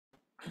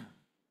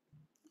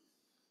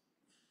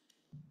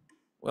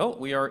Well,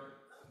 we are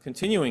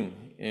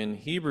continuing in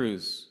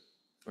Hebrews.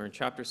 We're in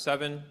chapter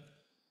 7.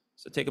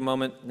 So take a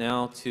moment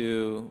now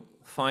to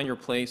find your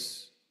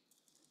place.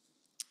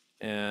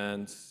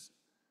 And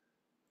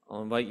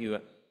I'll invite you,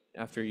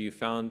 after you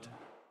found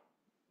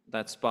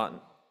that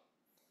spot,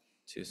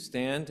 to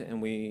stand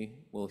and we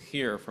will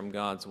hear from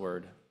God's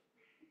word.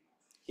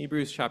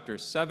 Hebrews chapter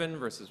 7,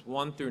 verses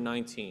 1 through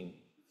 19.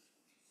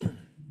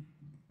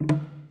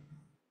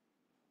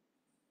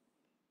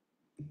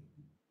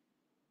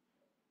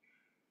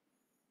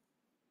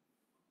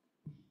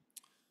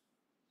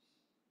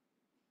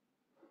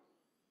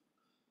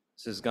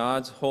 This is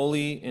God's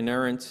holy,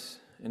 inerrant,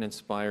 and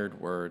inspired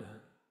word.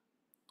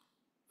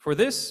 For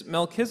this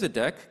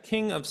Melchizedek,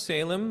 king of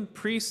Salem,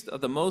 priest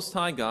of the Most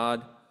High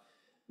God,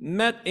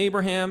 met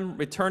Abraham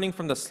returning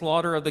from the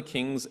slaughter of the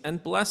kings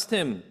and blessed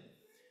him.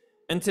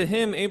 And to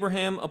him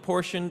Abraham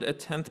apportioned a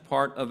tenth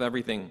part of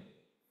everything.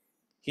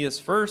 He is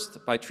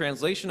first, by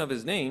translation of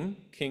his name,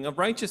 King of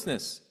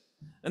Righteousness.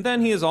 And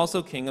then he is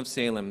also King of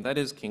Salem, that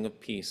is, King of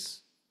Peace.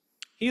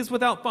 He is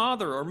without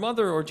father or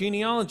mother or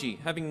genealogy,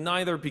 having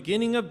neither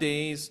beginning of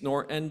days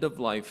nor end of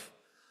life.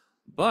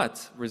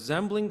 But,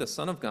 resembling the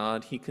Son of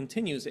God, he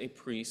continues a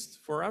priest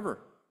forever.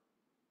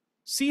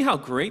 See how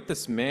great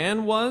this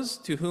man was,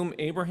 to whom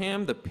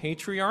Abraham, the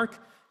patriarch,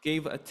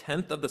 gave a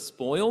tenth of the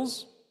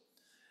spoils?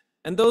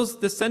 And those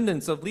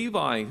descendants of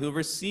Levi who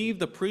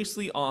received the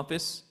priestly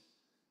office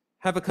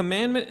have a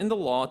commandment in the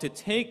law to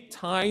take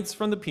tithes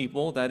from the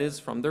people, that is,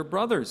 from their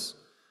brothers,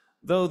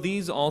 though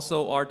these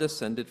also are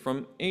descended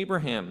from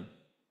Abraham.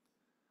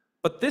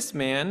 But this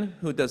man,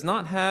 who does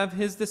not have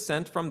his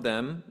descent from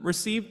them,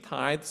 received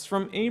tithes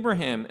from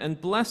Abraham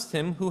and blessed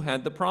him who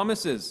had the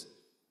promises.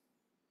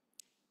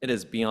 It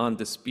is beyond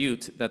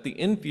dispute that the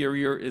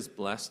inferior is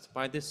blessed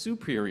by the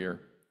superior.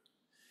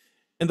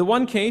 In the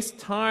one case,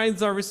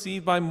 tithes are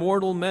received by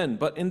mortal men,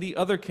 but in the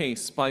other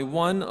case, by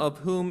one of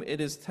whom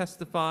it is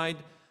testified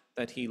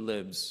that he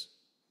lives.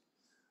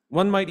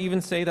 One might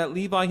even say that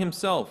Levi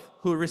himself,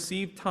 who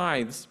received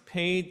tithes,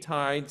 paid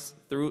tithes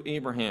through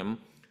Abraham,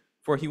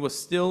 for he was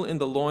still in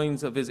the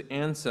loins of his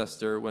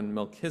ancestor when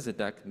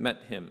Melchizedek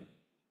met him.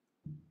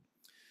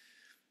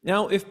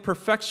 Now, if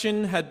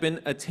perfection had been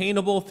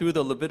attainable through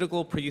the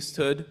Levitical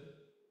priesthood,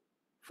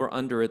 for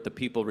under it the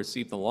people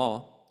received the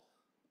law,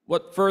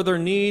 what further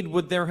need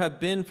would there have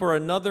been for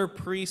another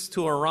priest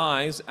to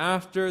arise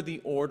after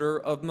the order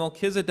of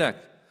Melchizedek,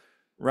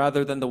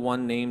 rather than the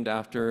one named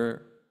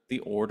after the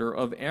order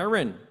of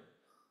Aaron?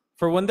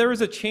 For when there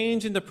is a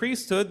change in the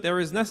priesthood, there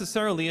is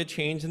necessarily a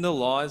change in the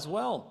law as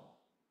well.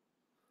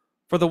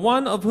 For the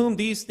one of whom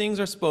these things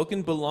are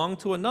spoken belonged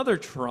to another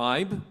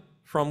tribe,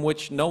 from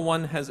which no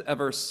one has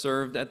ever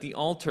served at the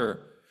altar.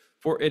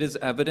 For it is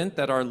evident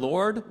that our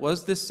Lord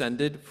was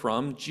descended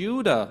from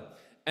Judah.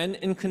 And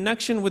in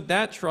connection with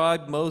that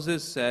tribe,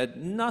 Moses said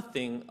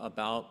nothing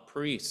about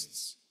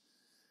priests.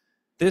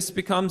 This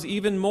becomes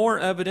even more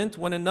evident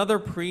when another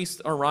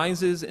priest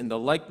arises in the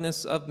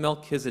likeness of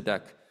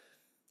Melchizedek,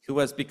 who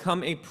has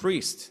become a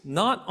priest,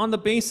 not on the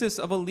basis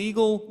of a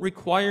legal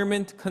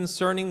requirement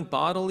concerning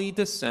bodily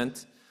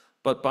descent,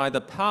 but by the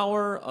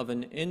power of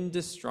an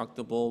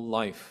indestructible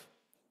life.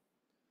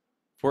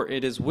 For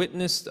it is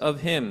witnessed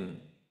of him,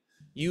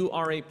 you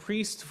are a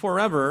priest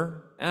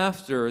forever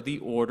after the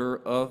order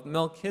of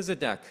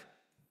Melchizedek.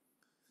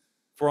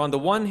 For on the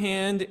one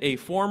hand, a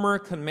former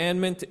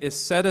commandment is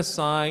set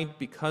aside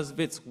because of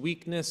its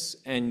weakness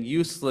and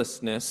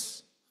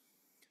uselessness,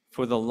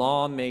 for the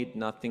law made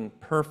nothing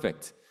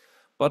perfect.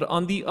 But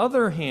on the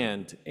other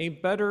hand, a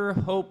better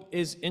hope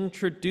is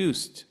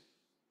introduced,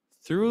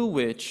 through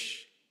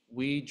which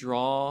we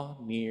draw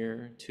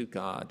near to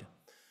God.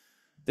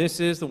 This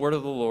is the word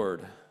of the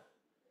Lord.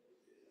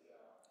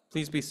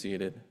 Please be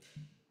seated.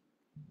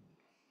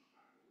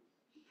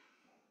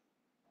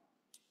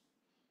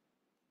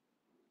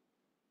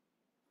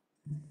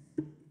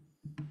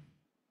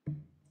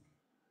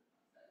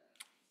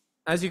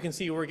 As you can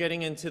see, we're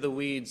getting into the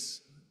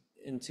weeds,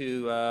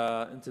 into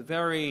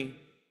very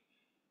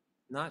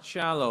not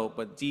shallow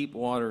but deep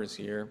waters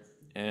here.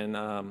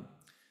 And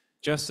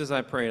just as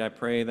I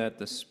pray that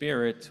the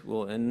Spirit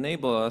will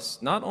enable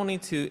us not only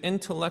to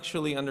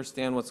intellectually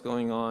understand what's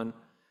going on,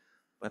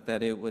 but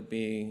that it would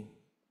be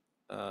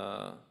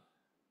a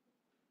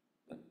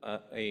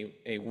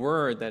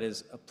word that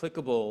is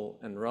applicable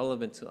and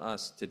relevant to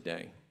us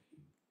today.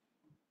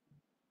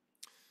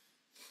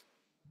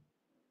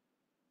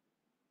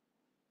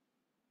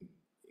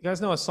 You guys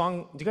know a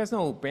song? Do you guys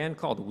know a band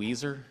called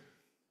Weezer?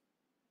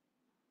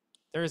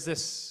 There's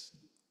this.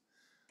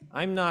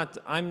 This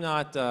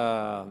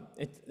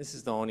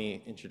is the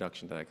only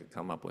introduction that I could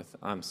come up with.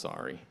 I'm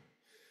sorry,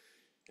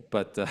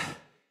 but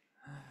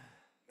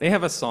they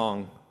have a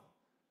song.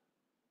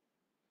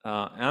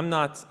 I'm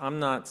not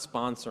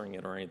sponsoring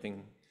it or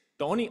anything.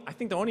 I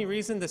think the only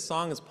reason this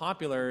song is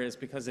popular is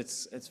because it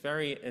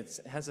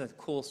has a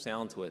cool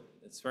sound to it.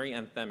 It's very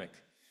anthemic.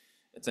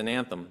 It's an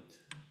anthem.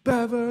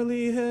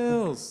 Beverly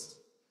Hills.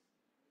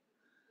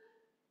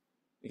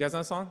 You guys know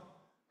that song?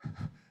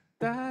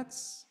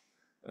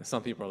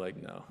 Some people are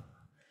like, no.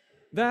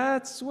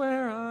 That's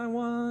where I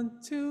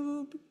want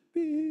to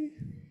be.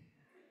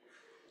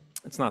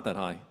 It's not that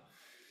high.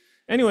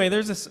 Anyway,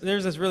 there's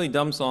this really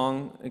dumb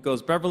song. It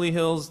goes, Beverly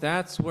Hills,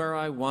 that's where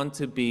I want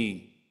to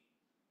be.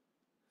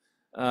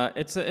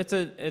 It's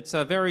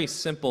a very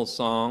simple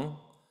song.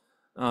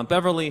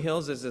 Beverly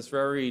Hills is this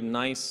very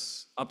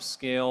nice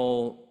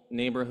upscale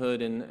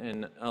neighborhood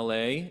in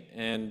LA,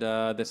 and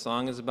the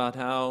song is about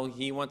how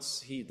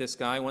this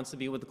guy wants to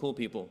be with the cool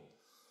people.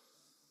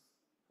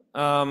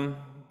 But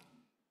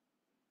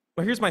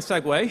here's my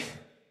segue.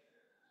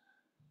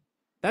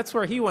 That's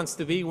where he wants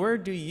to be. Where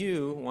do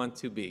you want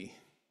to be?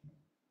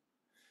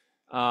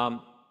 And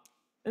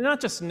not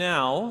just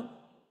now.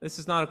 This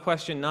is not a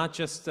question not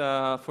just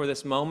for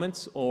this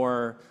moment,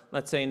 or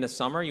let's say in the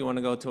summer you want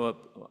to go to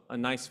a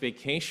nice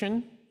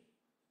vacation.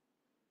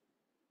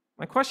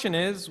 My question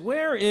is,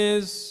 where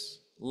is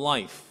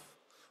life?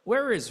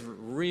 Where is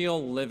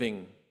real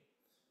living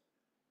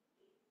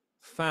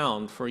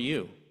found for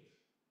you?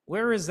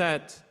 Where is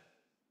that,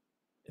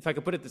 if I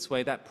could put it this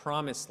way, that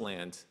promised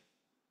land?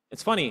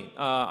 It's funny,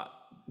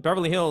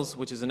 Beverly Hills,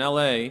 which is in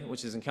LA,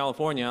 which is in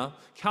California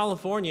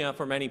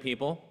for many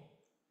people,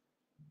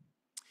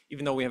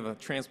 even though we have a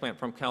transplant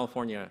from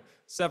California,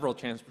 several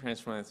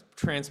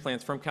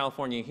transplants from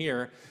California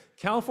here,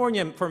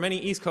 California for many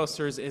East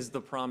Coasters is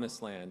the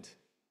promised land.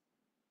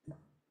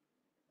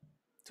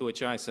 To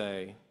which I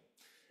say,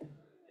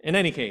 in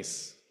any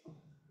case,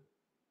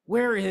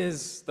 where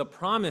is the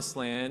promised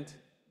land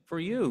for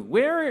you?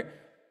 Where,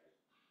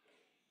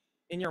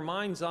 in your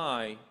mind's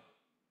eye,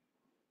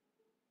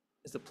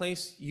 is the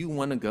place you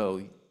want to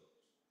go,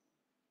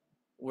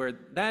 where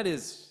that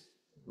is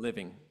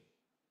living?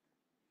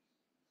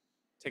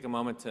 Take a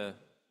moment to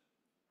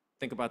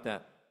think about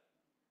that.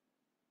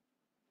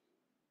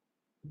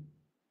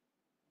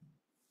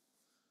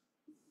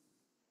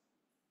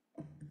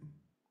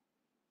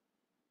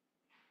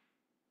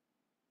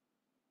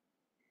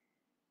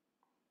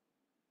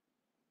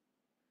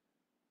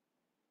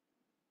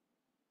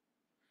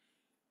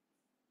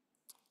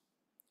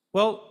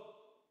 Well,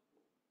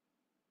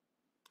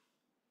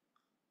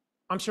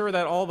 I'm sure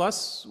that all of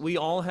us, we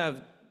all have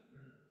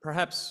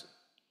perhaps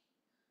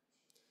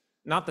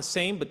not the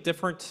same, but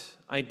different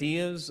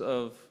ideas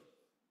of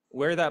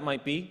where that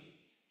might be.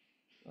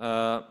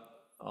 A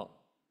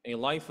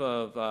life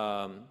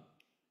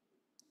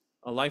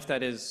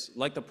that is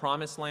like the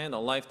promised land, a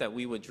life that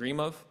we would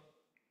dream of.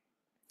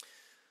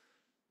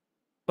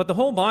 But the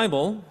whole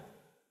Bible,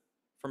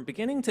 from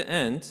beginning to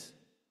end,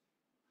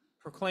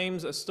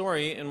 proclaims a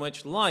story in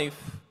which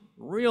life,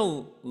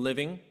 real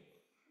living,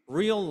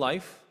 real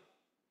life,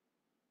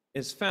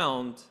 is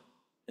found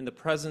in the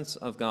presence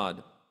of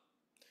God.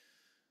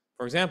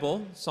 For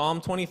example,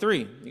 Psalm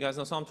 23. You guys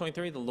know Psalm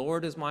 23? The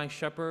Lord is my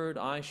shepherd,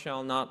 I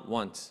shall not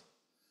want.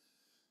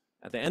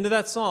 At the end of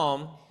that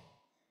psalm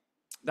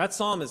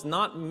is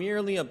not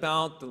merely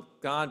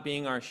about God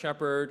being our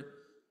shepherd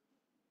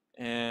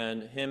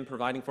and him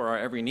providing for our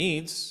every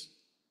needs,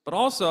 but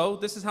also,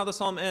 this is how the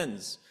psalm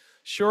ends.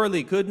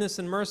 Surely goodness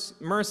and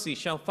mercy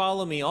shall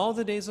follow me all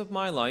the days of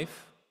my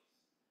life,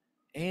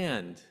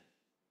 and,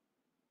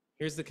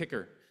 here's the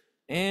kicker,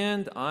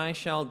 and I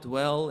shall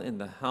dwell in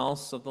the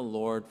house of the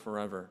Lord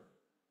forever.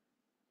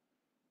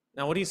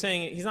 Now, what he's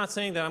saying, he's not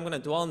saying that I'm going to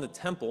dwell in the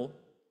temple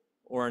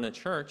or in a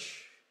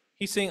church.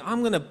 He's saying I'm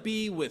going to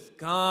be with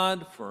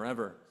God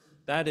forever.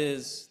 That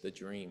is the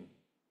dream.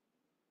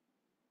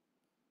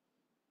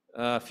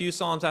 A few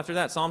psalms after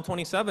that, Psalm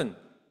 27.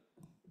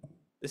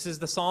 This is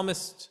the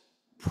psalmist's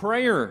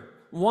prayer.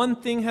 One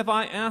thing have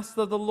I asked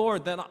of the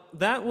Lord,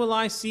 that will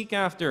I seek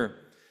after,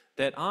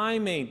 that I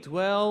may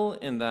dwell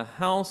in the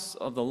house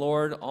of the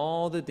Lord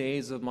all the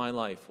days of my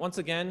life. Once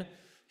again,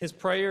 his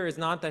prayer is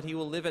not that he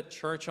will live at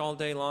church all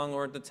day long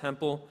or at the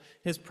temple.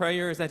 His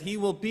prayer is that he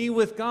will be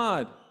with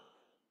God.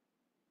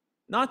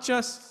 Not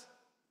just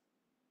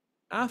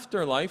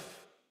after life.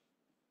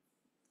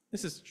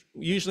 This is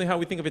usually how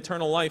we think of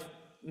eternal life.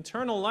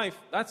 Eternal life,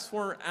 that's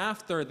for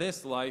after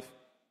this life.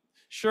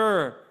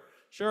 Sure,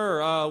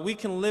 we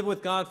can live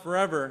with God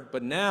forever,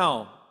 but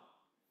now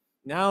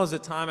is the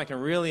time I can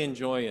really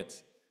enjoy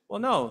it. Well,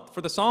 no,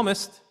 for the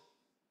psalmist,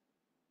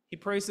 he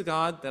prays to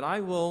God that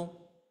I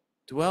will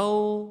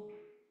dwell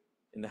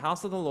in the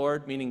house of the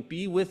Lord, meaning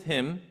be with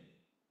him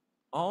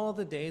all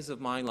the days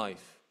of my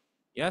life.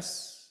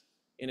 Yes,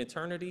 in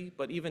eternity,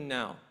 but even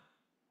now,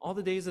 all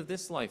the days of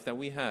this life that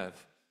we have,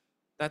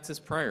 that's his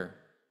prayer.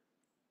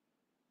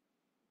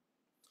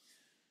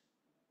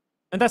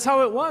 And that's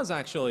how it was,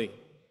 actually.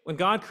 When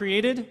God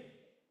created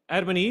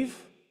Adam and Eve,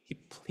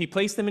 he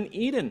placed them in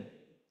Eden,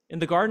 in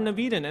the Garden of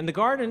Eden. And the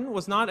garden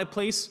was not a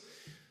place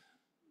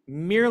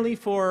merely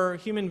for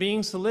human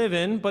beings to live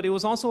in, but it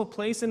was also a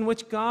place in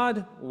which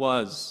God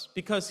was,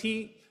 because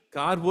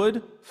God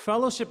would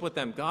fellowship with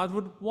them. God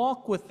would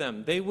walk with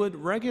them. They would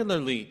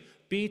regularly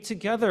be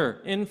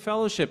together in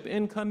fellowship,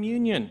 in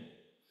communion.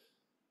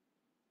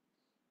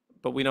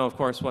 But we know, of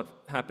course, what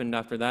happened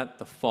after that,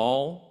 the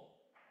fall,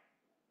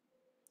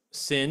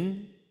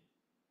 sin,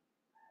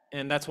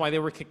 and that's why they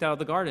were kicked out of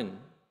the garden.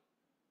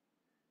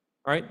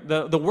 All right?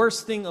 The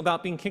worst thing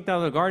about being kicked out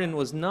of the garden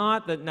was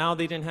not that now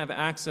they didn't have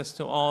access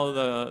to all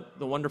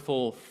the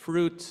wonderful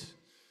fruit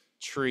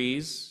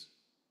trees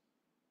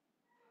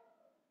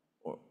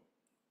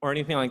or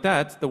anything like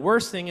that. The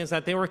worst thing is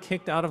that they were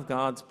kicked out of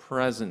God's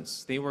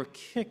presence. They were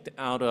kicked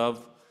out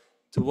of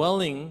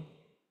dwelling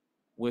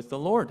with the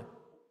Lord.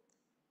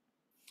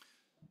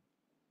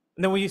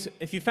 And then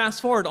if you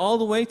fast forward all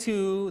the way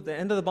to the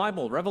end of the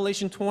Bible,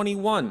 Revelation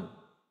 21,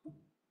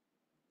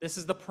 this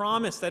is the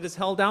promise that is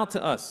held out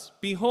to us.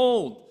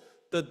 Behold,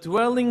 the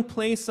dwelling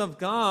place of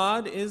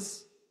God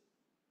is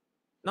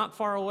not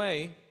far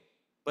away,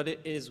 but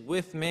it is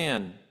with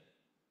man.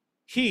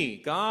 He,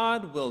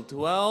 God, will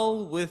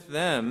dwell with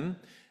them,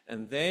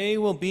 and they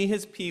will be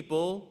his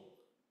people,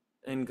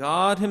 and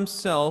God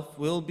himself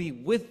will be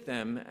with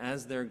them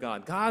as their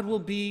God. God will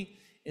be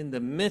in the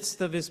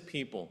midst of his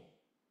people.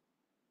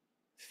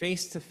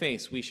 Face to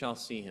face, we shall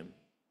see him.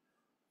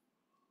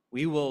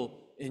 We will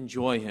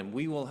enjoy him.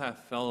 We will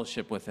have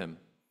fellowship with him.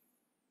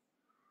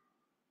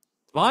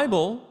 The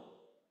Bible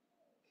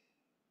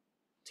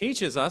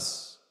teaches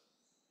us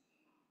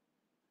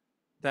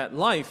that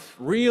life,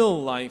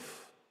 real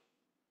life,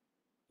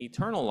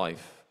 eternal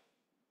life,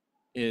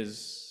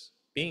 is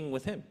being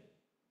with him.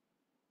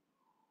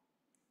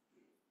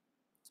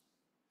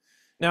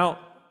 Now,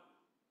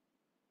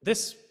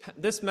 this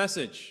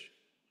message,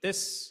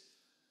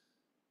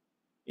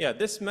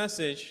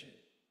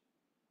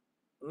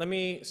 let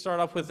me start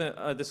off with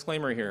a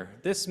disclaimer here.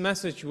 This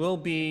message will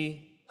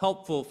be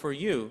helpful for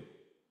you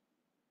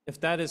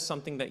if that is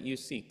something that you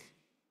seek.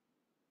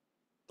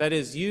 That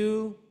is,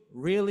 you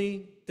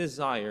really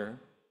desire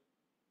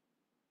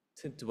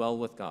to dwell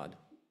with God.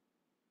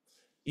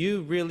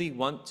 You really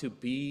want to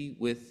be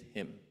with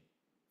him.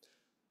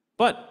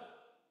 But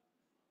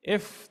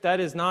if that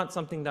is not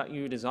something that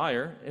you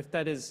desire, if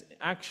that is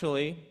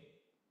actually,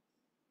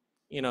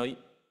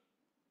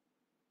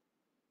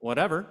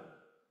 whatever,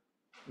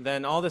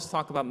 then all this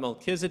talk about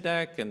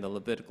Melchizedek and the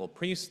Levitical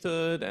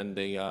priesthood and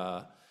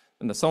the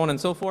so on and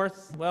so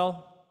forth,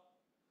 well,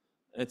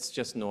 it's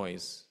just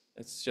noise.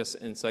 It's just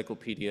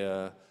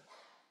encyclopedia.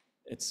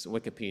 It's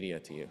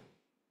Wikipedia to you.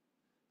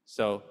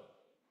 So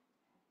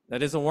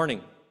that is a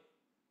warning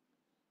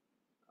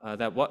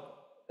that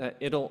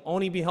it'll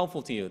only be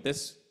helpful to you.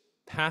 This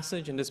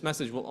passage and this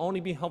message will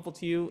only be helpful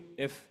to you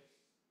if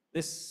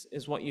this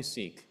is what you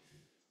seek.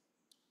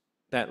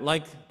 That,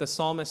 like the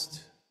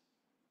psalmist,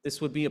 this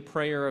would be a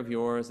prayer of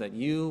yours, that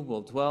you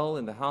will dwell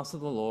in the house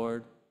of the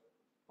Lord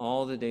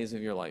all the days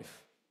of your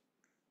life.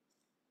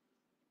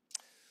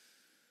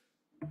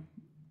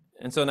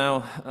 And so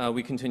now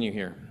we continue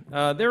here.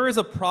 There is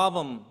a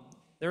problem,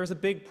 there is a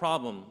big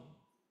problem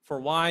for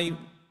why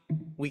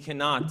we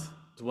cannot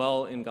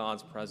dwell in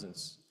God's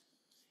presence.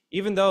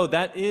 Even though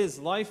that is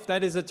life,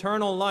 that is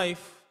eternal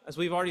life, as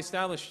we've already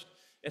established,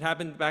 it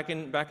happened back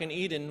in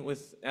Eden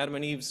with Adam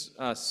and Eve's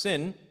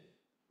sin,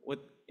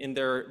 in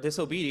their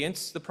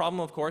disobedience. The problem,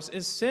 of course,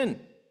 is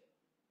sin.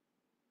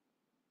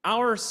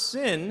 Our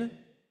sin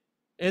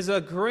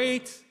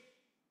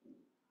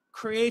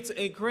creates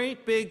a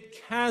great big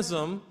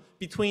chasm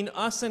between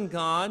us and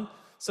God,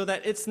 so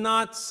that it's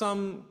not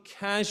some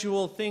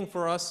casual thing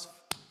for us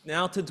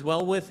now to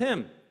dwell with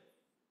him.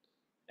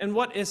 And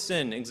what is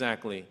sin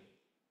exactly?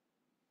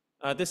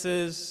 This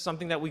is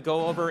something that we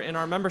go over in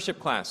our membership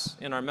class,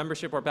 in our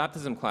membership or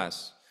baptism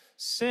class.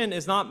 Sin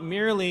is not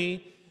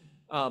merely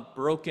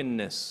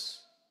brokenness.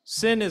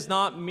 Sin is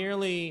not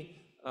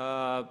merely,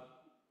 a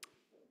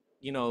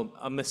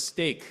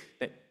mistake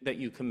that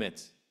you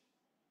commit.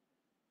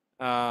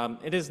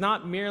 It is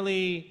not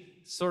merely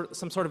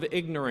some sort of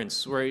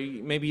ignorance where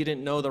maybe you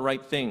didn't know the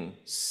right thing.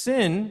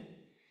 Sin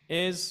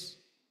is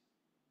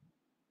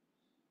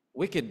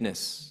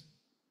wickedness.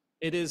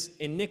 It is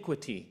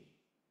iniquity.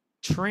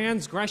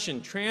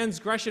 Transgression.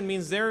 Transgression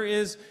means there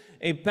is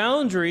a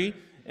boundary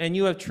and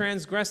you have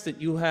transgressed it.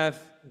 You have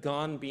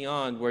gone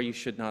beyond where you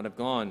should not have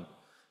gone.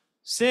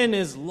 Sin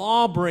is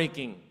law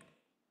breaking.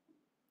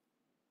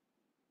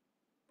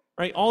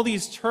 Right? All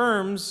these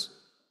terms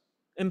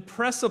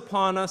impress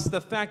upon us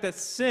the fact that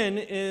sin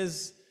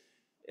is,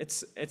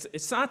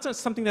 it's not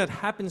just something that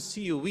happens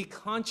to you. We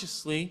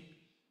consciously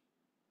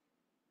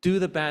do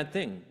the bad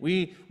thing.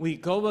 We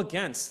go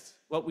against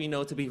what we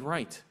know to be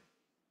right.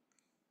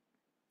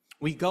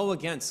 We go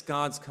against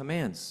God's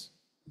commands.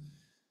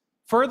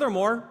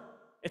 Furthermore,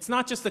 it's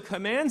not just the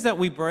commands that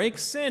we break.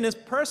 Sin is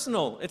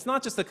personal. It's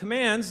not just the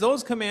commands.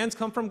 Those commands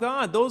come from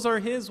God. Those are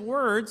his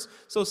words.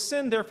 So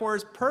sin, therefore,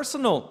 is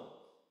personal.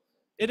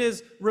 It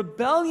is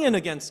rebellion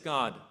against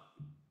God.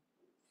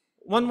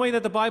 One way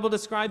that the Bible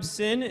describes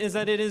sin is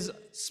that it is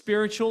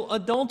spiritual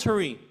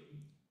adultery.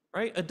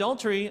 Right?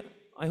 Adultery,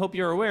 I hope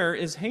you're aware,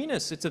 is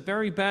heinous. It's a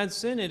very bad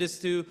sin. It is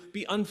to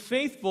be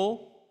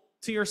unfaithful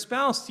to your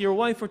spouse, to your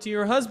wife, or to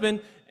your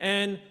husband,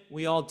 and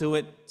we all do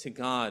it to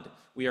God.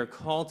 We are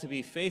called to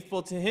be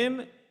faithful to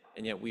him,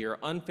 and yet we are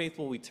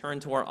unfaithful. We turn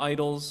to our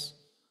idols,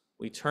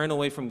 we turn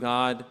away from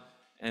God,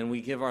 and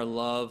we give our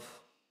love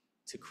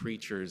to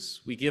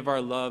creatures. We give our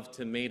love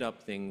to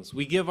made-up things.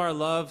 We give our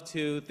love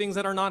to things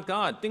that are not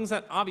God, things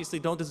that obviously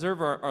don't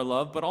deserve our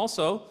love, but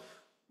also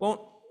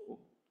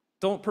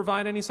don't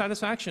provide any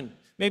satisfaction.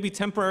 Maybe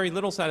temporary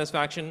little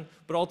satisfaction,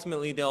 but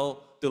ultimately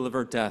they'll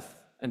deliver death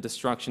and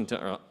destruction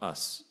to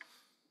us.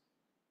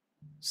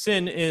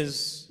 Sin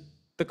is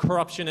the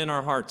corruption in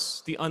our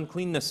hearts, the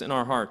uncleanness in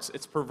our hearts.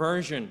 It's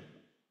perversion.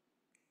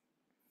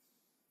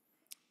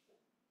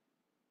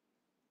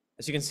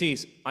 As you can see,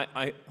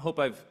 I hope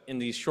I've, in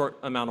these short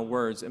amount of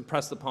words,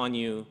 impressed upon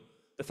you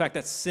the fact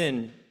that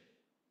sin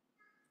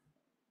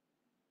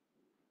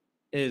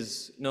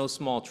is no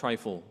small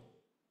trifle.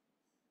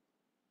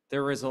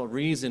 There is a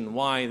reason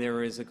why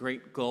there is a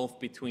great gulf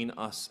between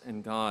us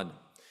and God.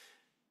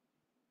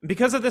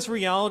 Because of this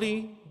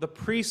reality, the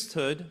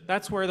priesthood,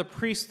 that's where the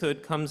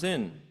priesthood comes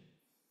in.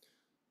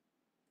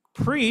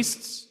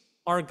 Priests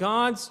are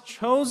God's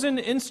chosen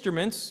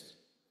instruments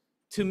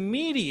to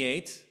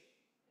mediate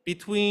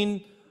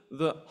between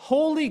the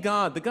holy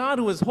God, the God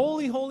who is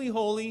holy, holy,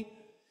 holy,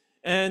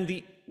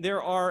 and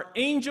there are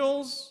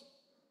angels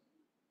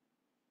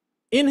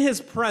in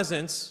his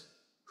presence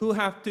who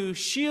have to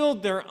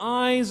shield their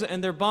eyes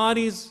and their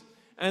bodies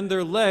and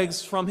their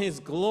legs from his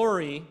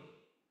glory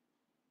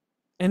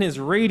and his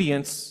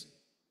radiance.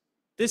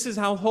 This is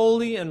how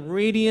holy and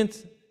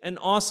radiant and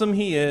awesome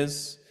he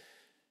is.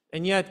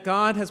 And yet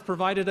God has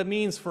provided a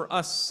means for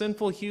us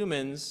sinful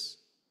humans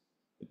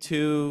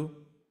to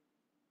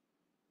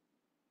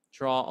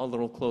draw a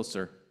little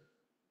closer.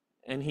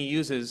 And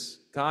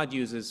God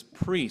uses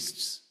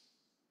priests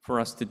for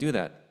us to do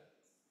that.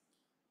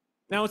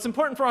 Now, it's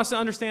important for us to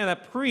understand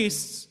that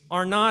priests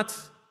are not,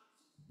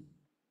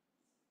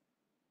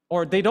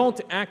 or they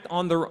don't act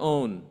on their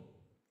own.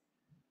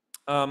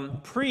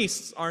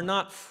 Priests are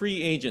not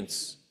free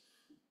agents,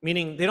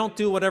 meaning they don't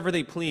do whatever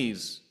they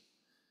please.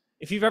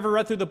 If you've ever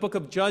read through the book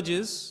of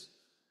Judges,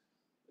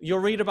 you'll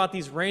read about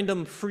these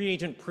random free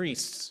agent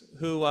priests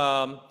who,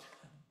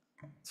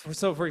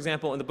 so for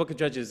example, in the book of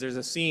Judges, there's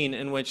a scene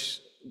in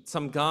which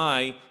some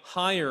guy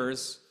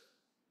hires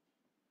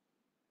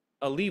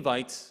a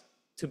Levite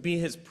to be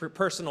his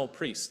personal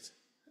priest.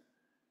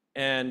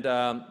 And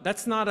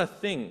that's not a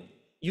thing.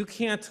 You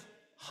can't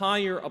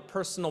hire a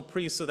personal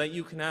priest so that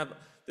you can have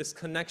this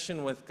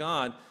connection with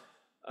God.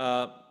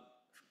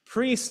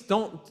 Priests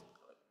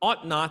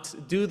ought not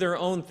do their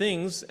own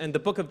things, and the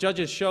book of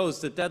Judges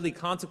shows the deadly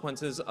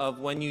consequences of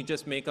when you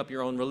just make up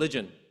your own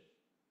religion.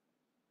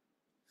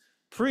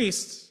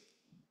 Priests,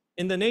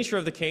 in the nature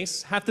of the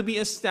case, have to be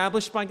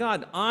established by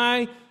God.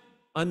 I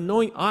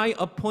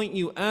appoint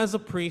you as a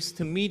priest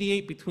to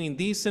mediate between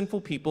these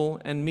sinful people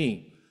and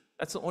me.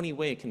 That's the only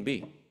way it can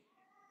be.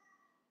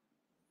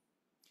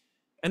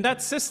 And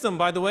that system,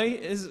 by the way,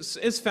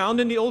 is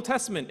found in the Old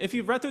Testament. If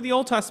you've read through the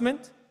Old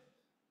Testament,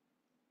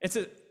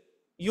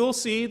 you'll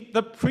see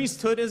the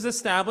priesthood is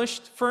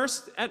established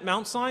first at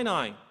Mount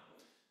Sinai.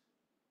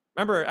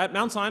 Remember, at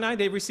Mount Sinai,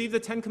 they received the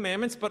Ten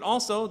Commandments, but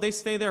also they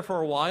stay there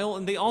for a while,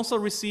 and they also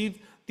receive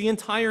the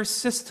entire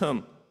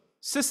system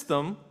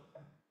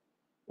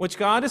which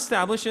God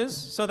establishes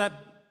so that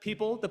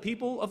the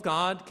people of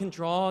God can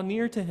draw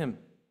near to him.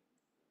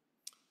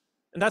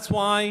 And that's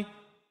why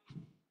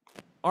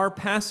our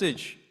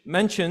passage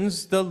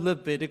mentions the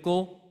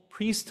Levitical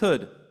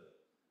priesthood.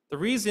 The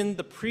reason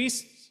the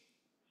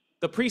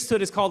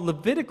priesthood is called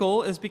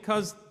Levitical is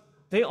because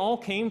they all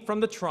came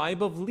from the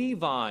tribe of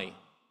Levi.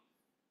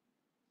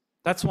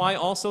 That's why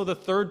also the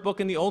third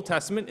book in the Old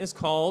Testament is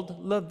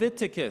called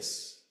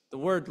Leviticus. The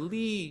word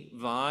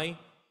Levi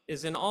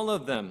is in all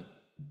of them.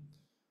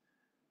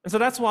 And so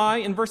that's why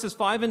in verses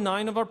 5 and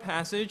 9 of our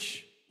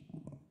passage,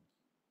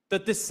 the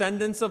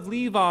descendants of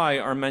Levi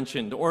are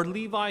mentioned, or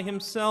Levi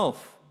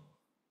himself.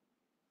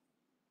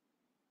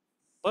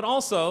 But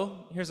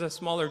also, here's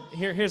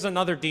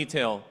another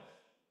detail.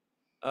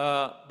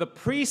 The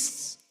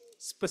priests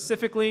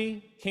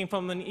specifically came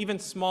from an even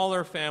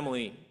smaller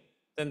family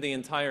than the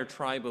entire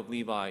tribe of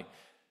Levi.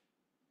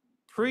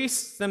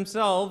 Priests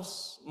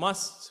themselves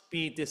must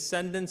be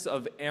descendants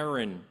of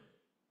Aaron.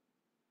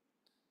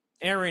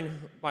 Aaron,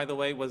 by the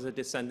way, was a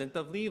descendant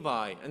of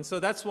Levi. And so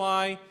that's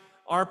why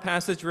our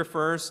passage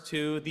refers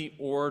to the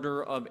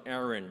order of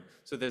Aaron.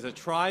 So there's a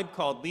tribe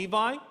called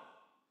Levi,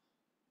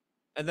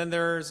 and then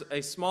there's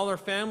a smaller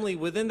family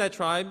within that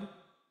tribe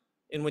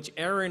in which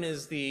Aaron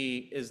is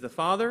the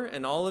father,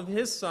 and all of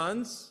his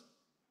sons,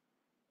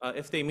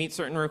 if they meet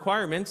certain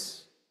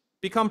requirements,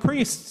 become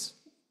priests.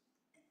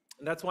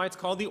 And that's why it's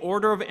called the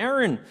order of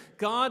Aaron.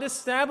 God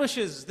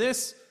establishes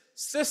this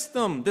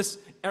system, this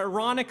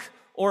Aaronic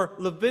or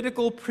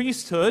Levitical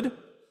priesthood,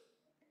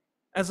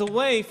 as a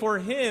way for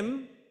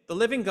him, the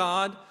living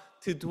God,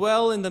 to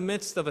dwell in the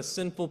midst of a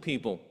sinful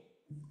people.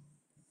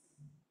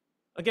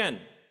 Again,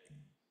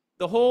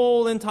 the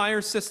whole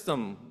entire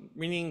system,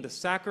 meaning the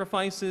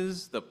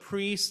sacrifices, the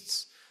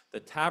priests, the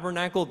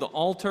tabernacle, the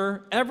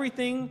altar,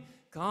 everything,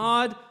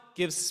 God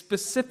gives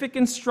specific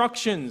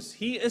instructions.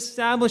 He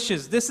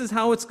establishes this is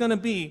how it's going to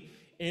be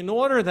in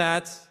order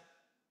that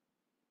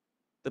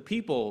the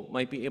people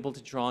might be able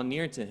to draw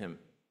near to him.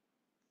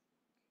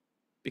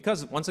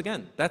 Because, once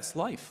again, that's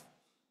life.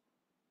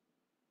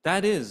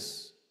 That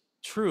is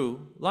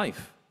true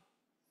life.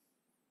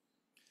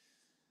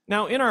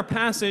 Now, in our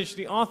passage,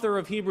 the author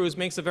of Hebrews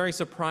makes a very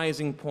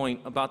surprising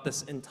point about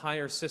this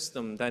entire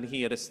system that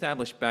he had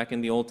established back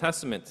in the Old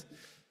Testament,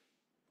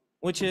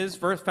 which is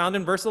found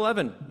in verse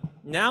 11.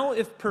 Now,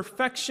 if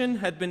perfection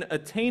had been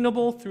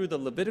attainable through the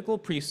Levitical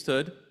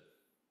priesthood,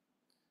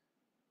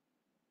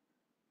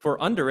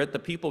 for under it the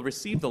people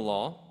received the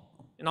law,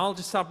 and I'll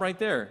just stop right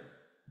there.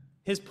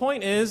 His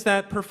point is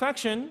that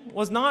perfection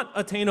was not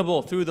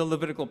attainable through the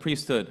Levitical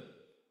priesthood.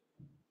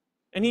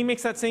 And he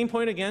makes that same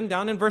point again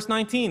down in verse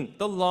 19.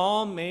 The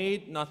law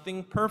made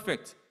nothing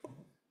perfect.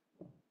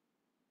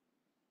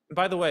 And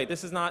by the way,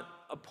 this is not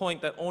a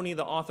point that only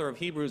the author of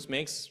Hebrews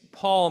makes.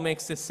 Paul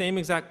makes the same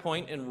exact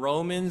point in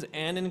Romans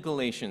and in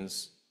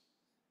Galatians.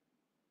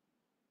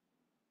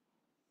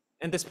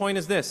 And this point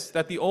is this,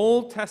 that the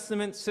Old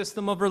Testament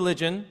system of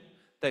religion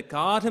that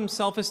God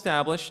himself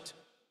established,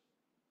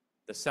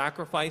 the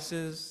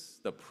sacrifices,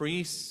 the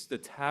priests, the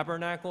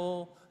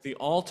tabernacle, the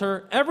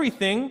altar,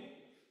 everything,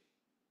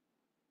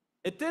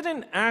 it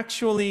didn't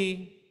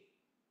actually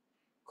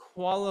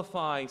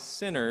qualify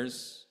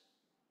sinners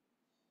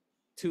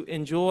to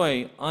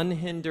enjoy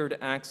unhindered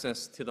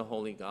access to the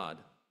holy God.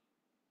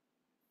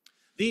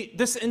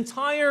 This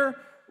entire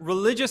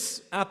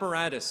religious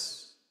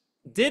apparatus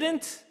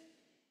didn't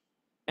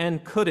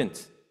and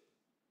couldn't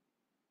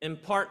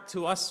impart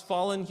to us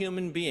fallen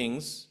human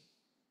beings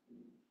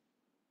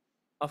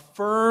a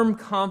firm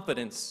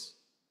confidence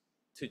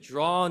to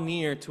draw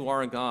near to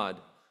our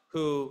God,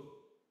 who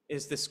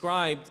is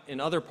described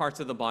in other parts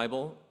of the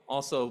Bible,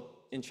 also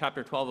in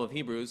chapter 12 of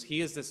Hebrews.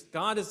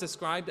 God is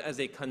described as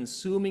a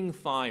consuming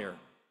fire.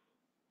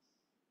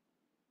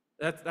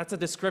 That's a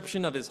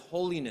description of his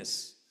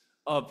holiness,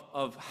 of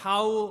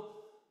how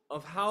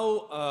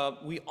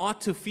we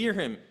ought to fear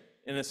him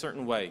in a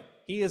certain way.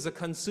 He is a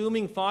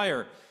consuming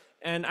fire.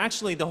 And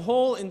actually, the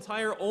whole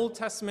entire Old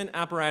Testament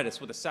apparatus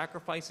with the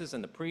sacrifices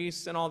and the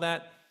priests and all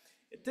that,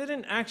 it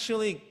didn't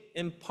actually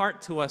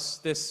impart to us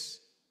this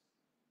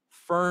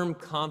firm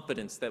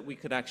confidence that we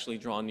could actually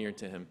draw near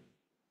to him.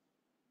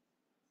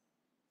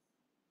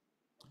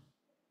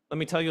 Let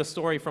me tell you a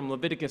story from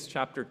Leviticus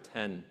chapter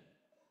 10.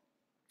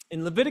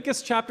 In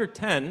Leviticus chapter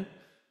 10,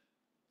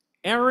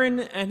 Aaron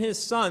and his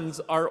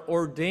sons are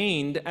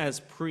ordained as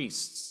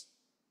priests.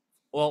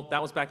 Well,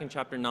 that was back in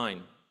chapter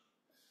 9.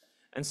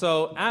 And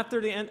so at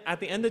the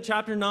end of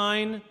chapter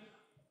 9,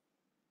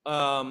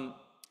 the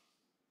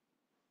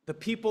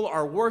people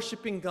are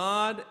worshiping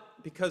God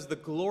because the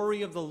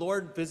glory of the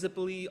Lord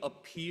visibly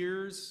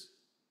appears.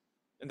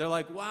 And they're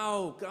like,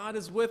 wow, God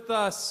is with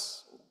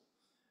us.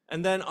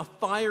 And then a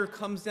fire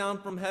comes down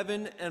from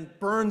heaven and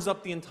burns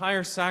up the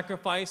entire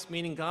sacrifice,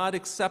 meaning God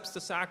accepts the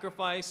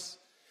sacrifice.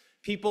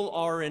 People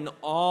are in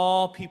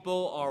awe.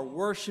 People are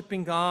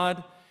worshiping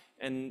God.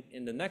 And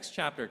in the next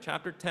chapter,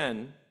 chapter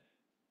 10,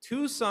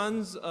 two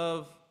sons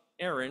of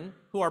Aaron,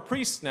 who are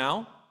priests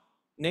now,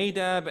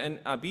 Nadab and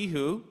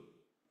Abihu,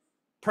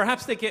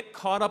 perhaps they get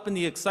caught up in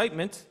the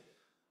excitement,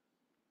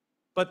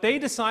 but they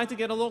decide to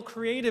get a little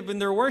creative in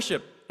their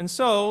worship. And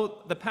so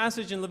the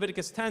passage in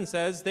Leviticus 10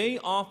 says they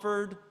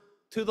offered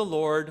to the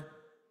Lord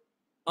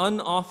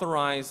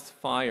unauthorized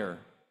fire.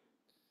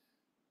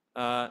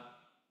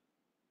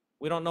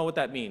 We don't know what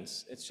that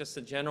means. It's just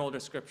a general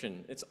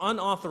description. It's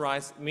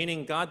unauthorized,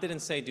 meaning God didn't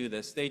say do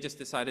this. They just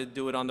decided to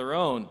do it on their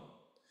own.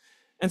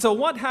 And so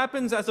what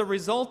happens as a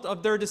result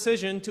of their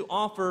decision to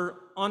offer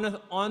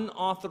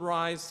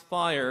unauthorized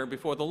fire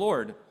before the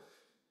Lord?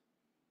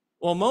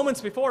 Well,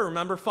 moments before,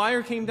 remember,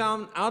 fire came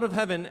down out of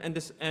heaven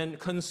and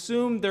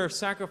consumed their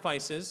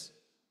sacrifices.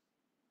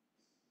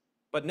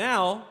 But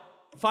now,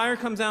 fire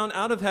comes down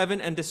out of heaven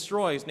and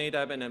destroys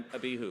Nadab and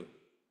Abihu.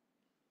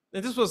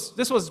 And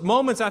this was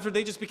moments after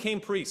they just became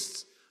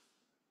priests.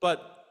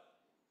 But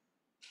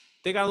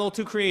they got a little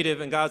too creative,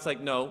 and God's like,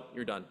 no,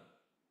 you're done.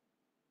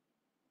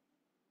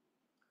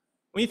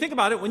 When you think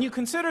about it, when you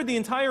consider the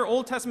entire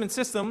Old Testament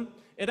system,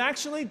 it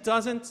actually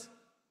doesn't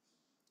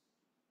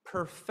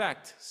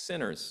perfect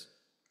sinners.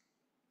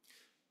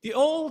 The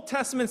Old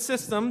Testament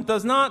system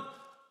does not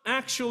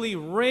actually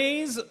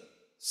raise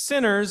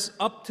sinners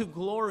up to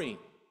glory.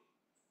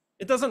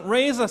 It doesn't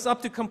raise us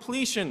up to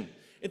completion.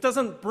 It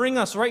doesn't bring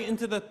us right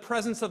into the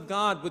presence of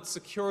God with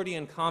security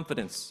and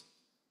confidence.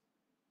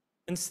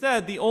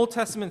 Instead, the Old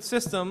Testament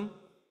system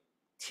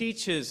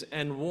teaches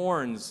and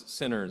warns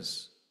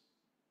sinners.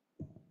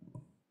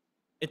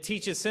 It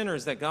teaches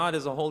sinners that God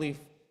is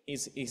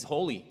He's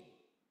holy.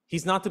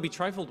 He's not to be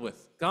trifled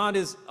with. God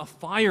is a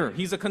fire.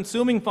 He's a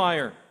consuming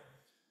fire.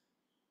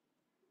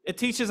 It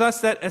teaches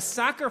us that a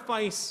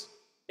sacrifice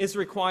is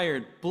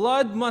required.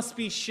 Blood must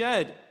be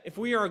shed if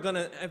we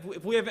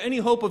have any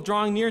hope of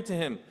drawing near to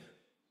him.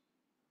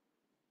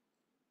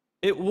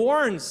 It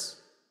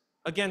warns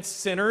against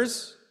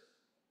sinners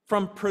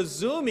from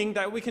presuming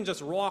that we can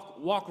just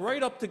walk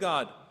right up to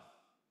God.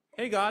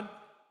 Hey, God,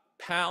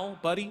 pal,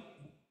 buddy.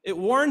 It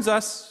warns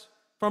us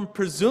from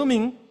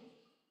presuming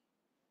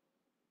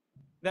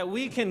that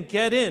we can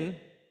get in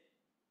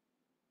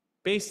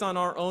based on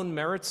our own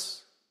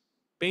merits,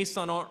 based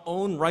on our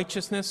own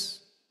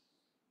righteousness,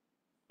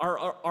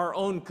 our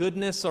own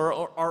goodness,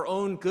 or our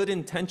own good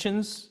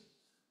intentions,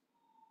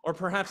 or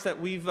perhaps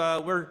that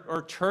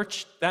we're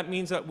church, that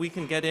means that we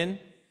can get in.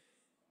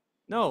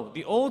 No,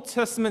 the Old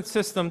Testament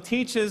system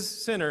teaches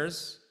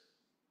sinners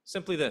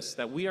simply this,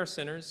 that we are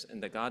sinners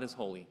and that God is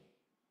holy.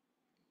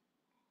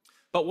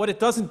 But what it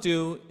doesn't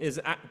do is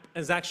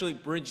actually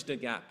bridge the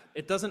gap.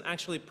 It doesn't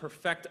actually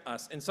perfect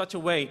us in such a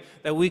way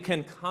that we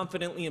can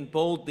confidently and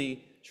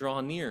boldly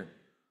draw near.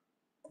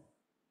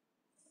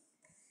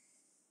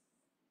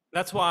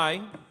 That's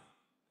why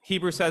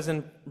Hebrews says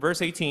in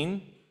verse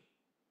 18,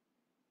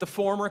 the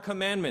former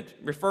commandment,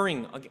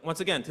 referring once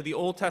again to the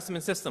Old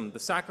Testament system, the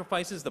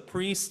sacrifices, the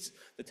priests,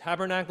 the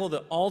tabernacle,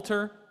 the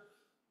altar,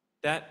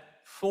 that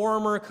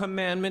former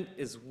commandment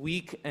is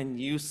weak and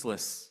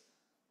useless.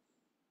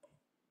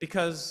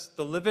 Because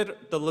the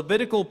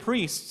Levitical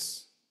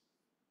priests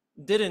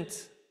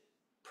didn't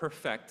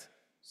perfect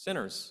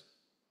sinners.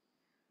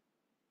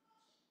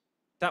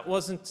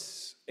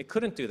 It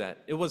couldn't do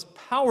that. It was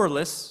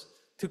powerless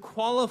to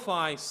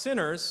qualify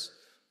sinners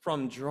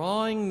from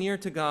drawing near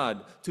to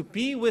God, to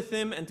be with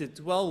Him and to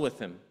dwell with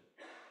Him.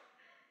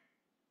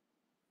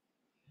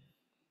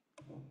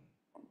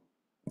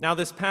 Now,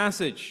 this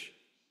passage,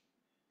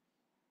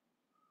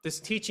 this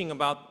teaching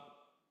about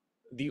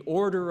the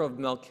order of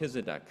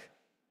Melchizedek,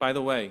 by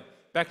the way,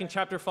 back in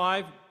chapter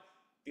 5,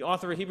 the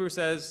author of Hebrews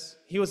says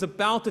he was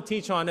about to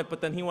teach on it,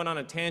 but then he went on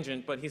a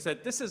tangent, but he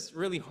said, this is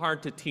really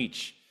hard to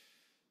teach.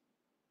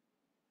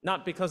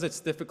 Not because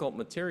it's difficult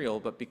material,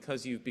 but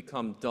because you've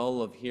become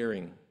dull of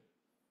hearing.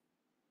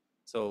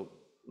 So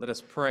let us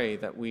pray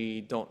that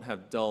we don't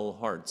have dull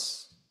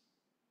hearts.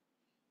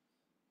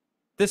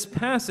 This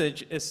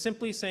passage is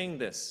simply saying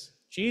this.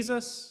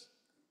 Jesus,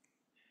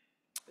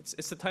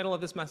 it's the title of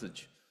this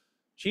message.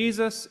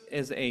 Jesus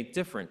is a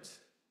different,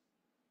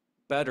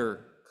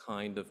 better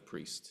kind of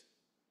priest.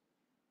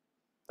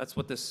 That's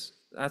what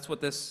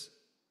this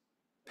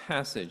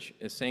passage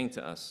is saying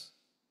to us.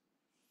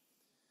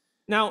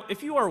 Now,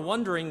 if you are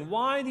wondering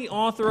why the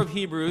author of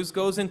Hebrews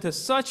goes into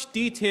such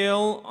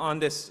detail on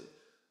this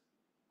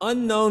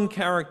unknown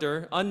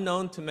character,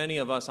 unknown to many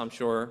of us, I'm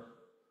sure,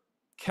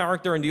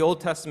 character in the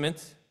Old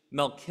Testament,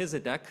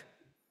 Melchizedek,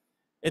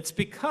 it's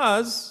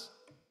because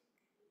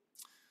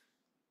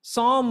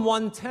Psalm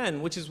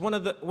 110, which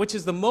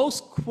is the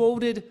most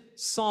quoted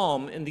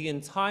psalm in the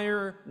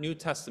entire New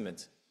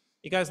Testament.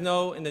 You guys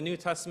know in the New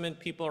Testament,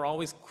 people are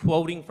always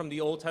quoting from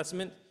the Old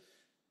Testament.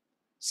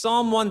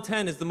 Psalm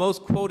 110 is the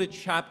most quoted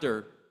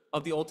chapter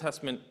of the Old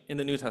Testament in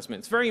the New Testament.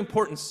 It's a very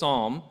important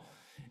psalm.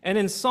 And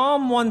in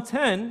Psalm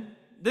 110,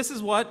 this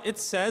is what it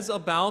says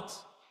about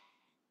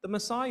the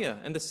Messiah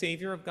and the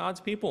Savior of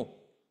God's people.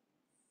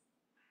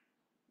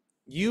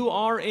 You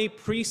are a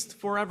priest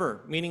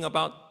forever, meaning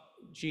about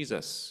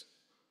Jesus,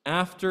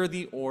 after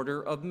the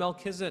order of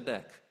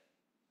Melchizedek.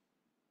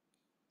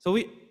 So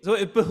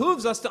it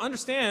behooves us to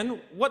understand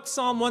what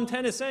Psalm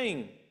 110 is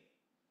saying,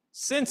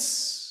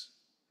 since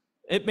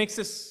it makes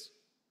this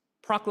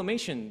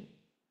proclamation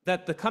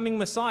that the coming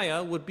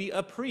Messiah would be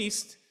a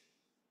priest,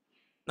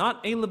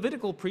 not a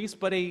Levitical priest,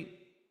 but a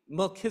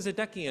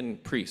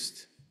Melchizedekian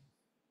priest.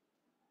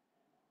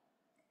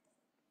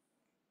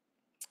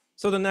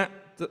 So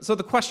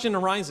the question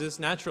arises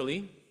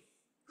naturally,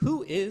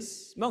 who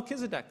is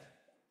Melchizedek?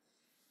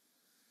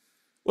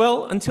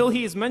 Well, until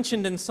he is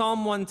mentioned in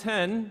Psalm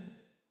 110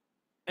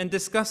 and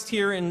discussed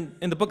here in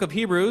the book of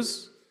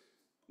Hebrews,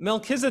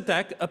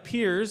 Melchizedek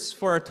appears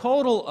for a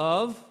total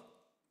of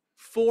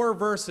 4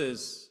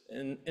 verses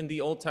in the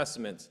Old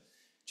Testament.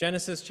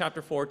 Genesis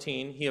chapter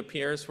 14, he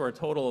appears for a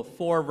total of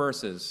 4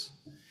 verses.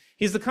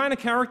 He's the kind of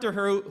character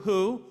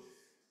who,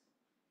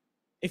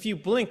 if you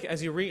blink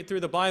as you read through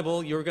the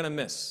Bible, you're going to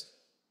miss.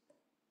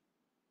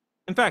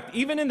 In fact,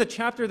 even in the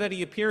chapter that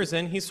he appears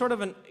in, he's sort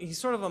of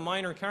a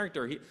minor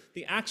character.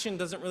 The action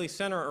doesn't really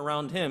center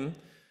around him.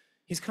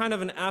 He's kind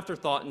of an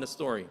afterthought in the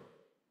story.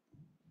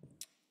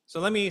 So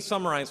let me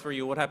summarize for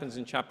you what happens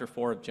in chapter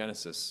 4 of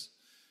Genesis.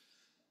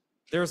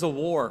 There's a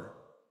war.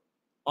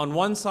 On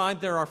one side,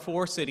 there are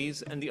 4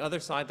 cities, and the other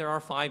side, there are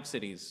 5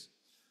 cities.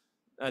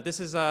 This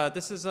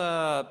is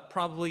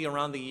probably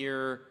around the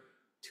year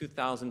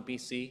 2000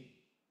 BC,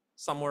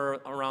 somewhere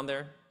around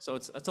there. So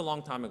it's a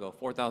long time ago,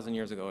 4,000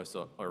 years ago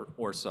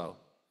or so.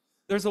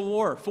 There's a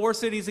war, 4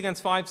 cities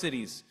against 5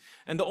 cities.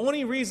 And the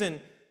only reason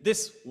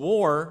this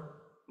war,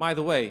 by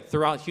the way,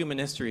 throughout human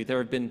history, there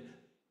have been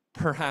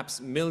perhaps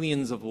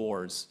millions of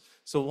wars.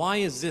 So why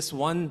is this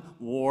one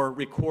war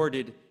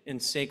recorded in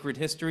sacred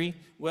history?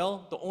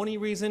 Well, the only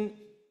reason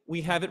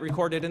we have it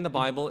recorded in the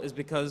Bible is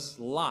because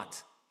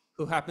Lot,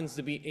 who happens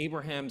to be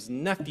Abraham's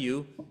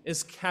nephew,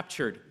 is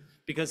captured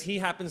because he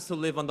happens to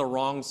live on the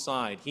wrong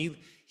side.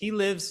 He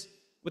lives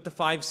with the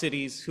 5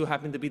 cities who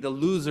happen to be the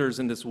losers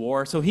in this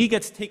war, so he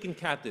gets taken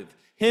captive.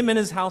 Him and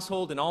his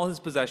household and all his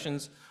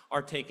possessions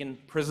are taken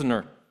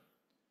prisoner.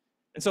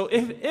 And so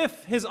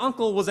if his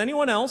uncle was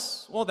anyone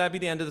else, well, that'd be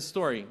the end of the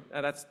story.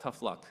 That's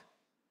tough luck.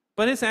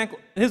 But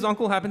his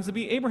uncle happens to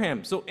be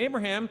Abraham. So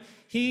Abraham,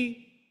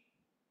 he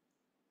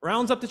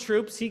rounds up the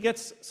troops. He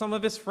gets some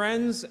of his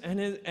friends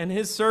and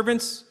his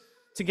servants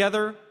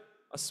together,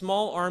 a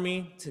small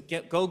army to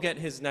go get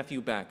his nephew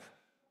back.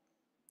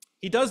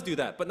 He does do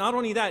that, but not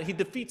only that, he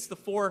defeats the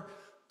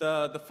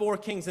four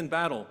kings in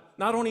battle.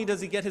 Not only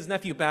does he get his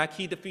nephew back,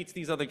 he defeats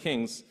these other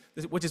kings,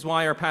 which is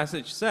why our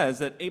passage says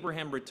that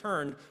Abraham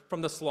returned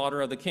from the slaughter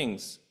of the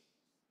kings.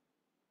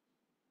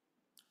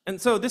 And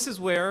so this is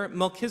where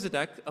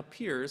Melchizedek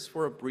appears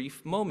for a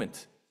brief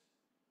moment.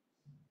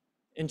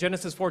 In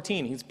Genesis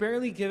 14, he's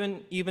barely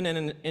given even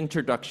an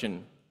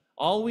introduction.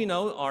 All we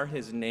know are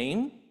his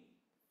name,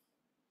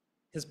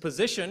 his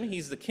position,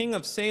 he's the king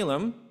of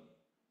Salem,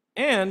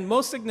 and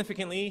most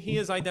significantly, he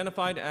is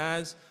identified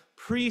as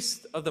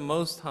priest of the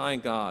Most High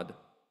God.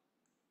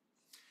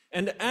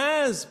 And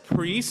as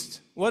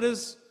priest, what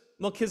does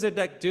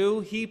Melchizedek do?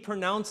 He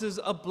pronounces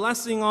a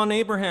blessing on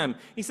Abraham.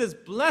 He says,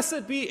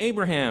 "Blessed be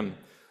Abraham,"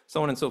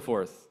 so on and so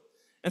forth.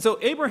 And so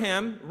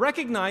Abraham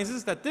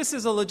recognizes that this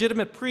is a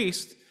legitimate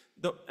priest,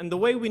 and the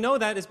way we know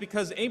that is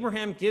because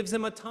Abraham gives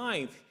him a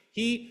tithe.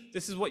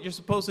 This is what you're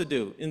supposed to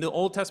do. In the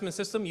Old Testament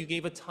system, you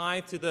gave a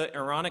tithe to the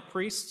Aaronic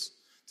priests,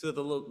 to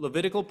the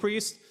Levitical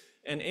priests,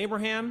 and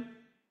Abraham,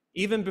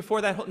 even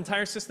before that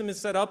entire system is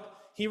set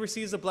up, he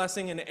receives a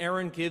blessing and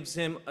Aaron gives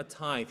him a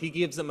tithe. He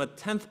gives him a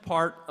 10th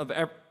part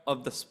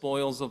of the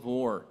spoils of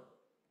war.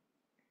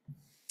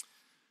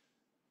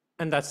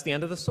 And that's the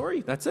end of the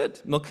story. That's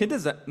it.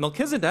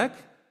 Melchizedek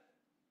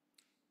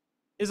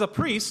is a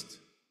priest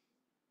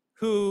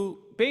who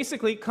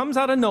basically comes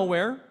out of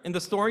nowhere in the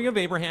story of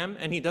Abraham,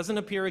 and he doesn't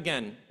appear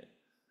again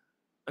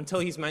until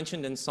he's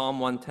mentioned in Psalm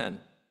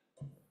 110.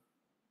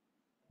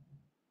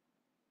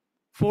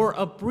 For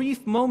a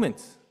brief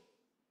moment,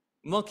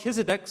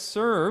 Melchizedek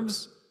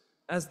serves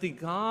as the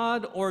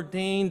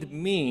God-ordained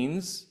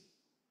means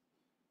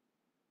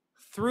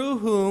through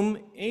whom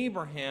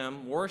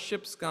Abraham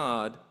worships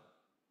God,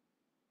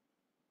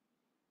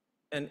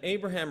 and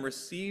Abraham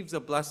receives a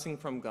blessing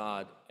from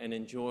God and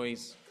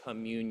enjoys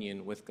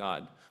communion with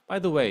God. By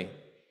the way,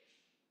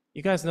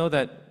 you guys know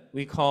that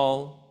we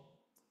call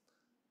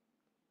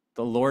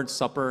the Lord's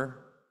Supper,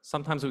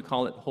 sometimes we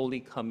call it Holy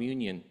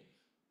Communion.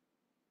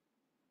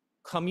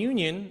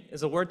 Communion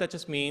is a word that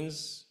just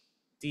means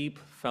deep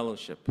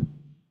fellowship.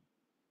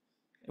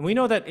 And we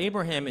know that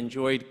Abraham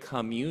enjoyed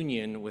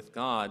communion with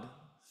God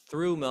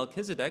through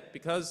Melchizedek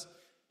because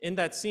in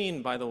that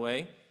scene, by the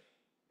way,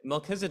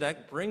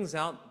 Melchizedek brings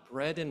out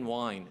bread and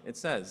wine. It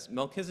says,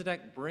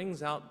 Melchizedek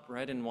brings out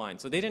bread and wine.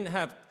 So they didn't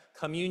have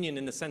communion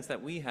in the sense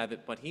that we have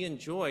it, but he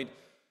enjoyed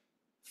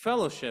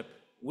fellowship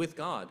with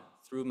God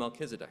through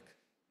Melchizedek.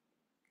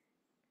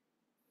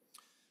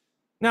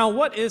 Now,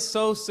 what is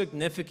so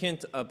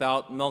significant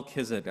about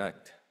Melchizedek?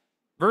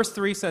 Verse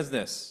 3 says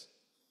this,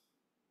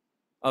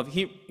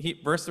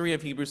 verse 3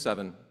 of Hebrews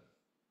 7.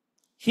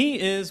 He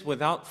is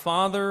without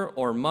father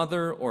or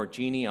mother or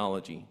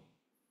genealogy.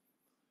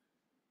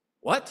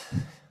 What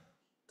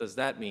does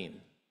that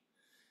mean?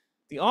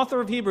 The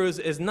author of Hebrews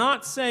is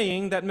not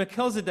saying that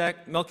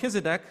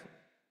Melchizedek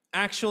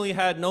actually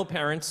had no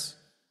parents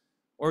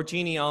or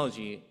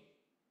genealogy,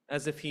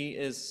 as if he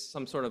is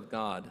some sort of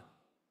god.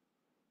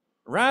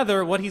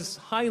 Rather, what he's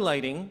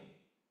highlighting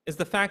is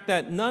the fact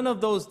that none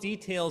of those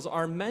details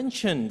are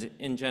mentioned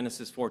in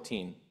Genesis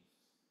 14.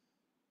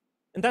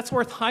 And that's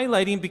worth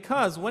highlighting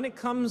because when it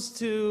comes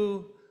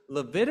to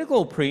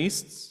Levitical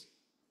priests,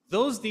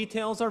 those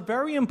details are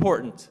very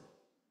important.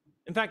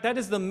 In fact, that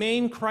is the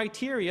main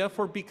criteria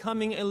for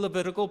becoming a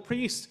Levitical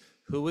priest.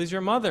 Who is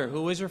your mother?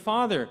 Who is your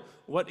father?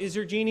 What is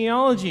your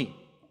genealogy?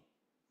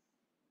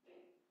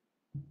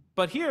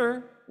 But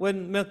here,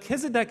 when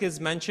Melchizedek is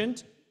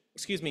mentioned,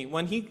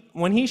 when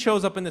he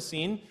shows up in the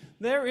scene,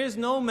 there is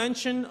no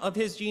mention of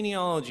his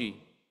genealogy.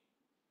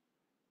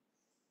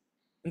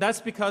 And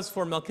that's because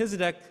for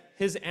Melchizedek,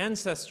 his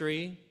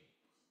ancestry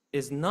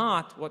is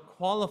not what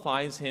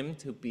qualifies him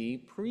to be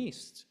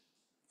priest.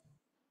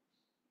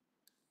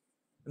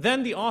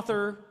 Then the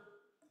author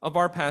of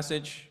our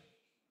passage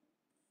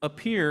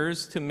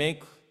appears to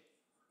make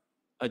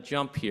a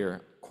jump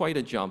here, quite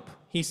a jump.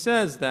 He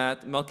says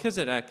that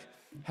Melchizedek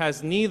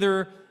has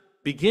neither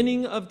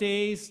beginning of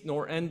days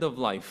nor end of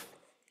life.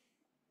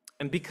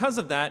 And because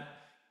of that,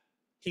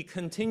 he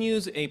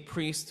continues a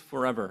priest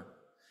forever.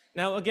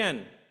 Now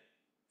again,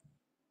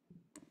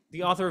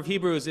 the author of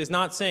Hebrews is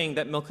not saying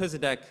that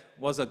Melchizedek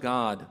was a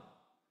god.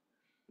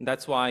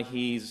 That's why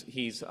he's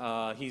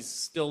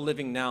still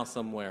living now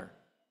somewhere.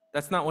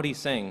 That's not what he's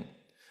saying.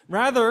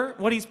 Rather,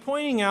 what he's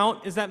pointing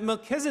out is that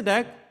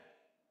Melchizedek,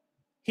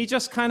 he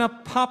just kind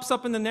of pops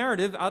up in the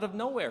narrative out of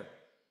nowhere.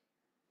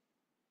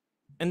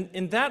 And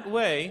in that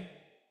way,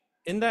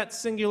 in that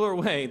singular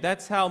way,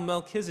 that's how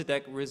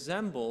Melchizedek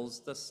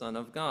resembles the Son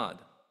of God.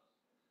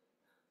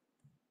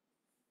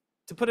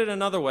 To put it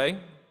another way,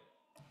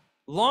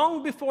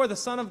 long before the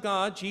Son of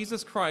God,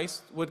 Jesus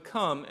Christ, would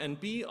come and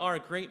be our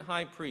great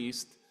high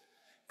priest,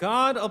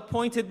 God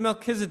appointed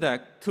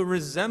Melchizedek to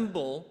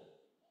resemble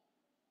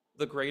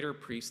the greater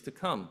priest to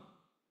come.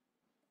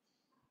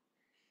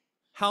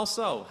 How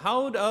so?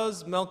 How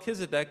does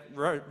Melchizedek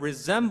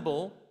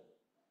resemble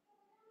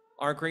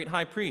our great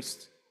high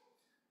priest?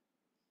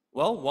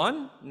 Well,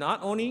 one,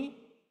 not only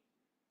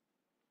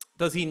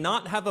does he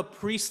not have a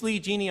priestly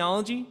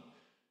genealogy,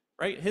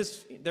 right?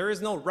 There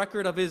is no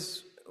record of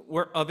his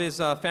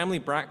family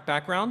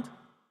background,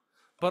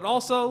 but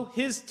also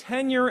his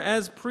tenure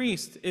as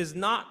priest is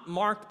not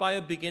marked by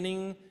a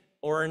beginning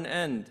or an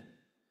end.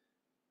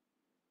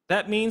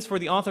 That means for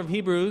the author of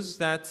Hebrews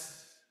that,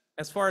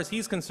 as far as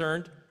he's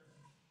concerned,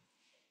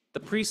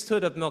 the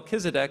priesthood of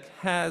Melchizedek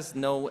has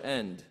no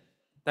end.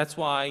 That's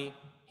why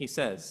he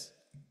says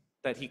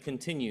that he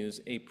continues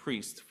a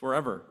priest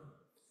forever.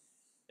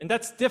 And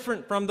that's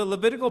different from the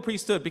Levitical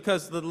priesthood,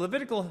 because the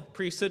Levitical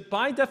priesthood,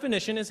 by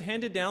definition, is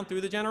handed down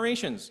through the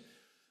generations.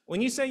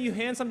 When you say you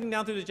hand something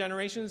down through the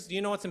generations, do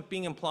you know what's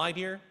being implied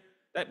here?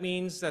 That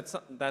means that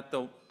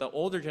the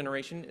older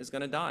generation is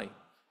going to die,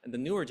 and the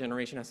newer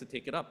generation has to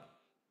take it up.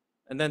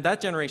 And then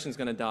that generation is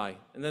going to die,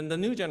 and then the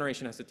new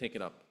generation has to take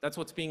it up. That's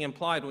what's being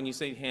implied when you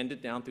say hand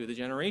it down through the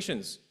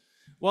generations.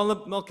 Well,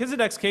 in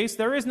Melchizedek's case,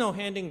 there is no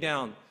handing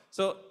down.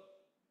 So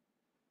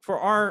for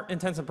our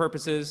intents and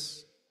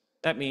purposes,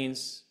 that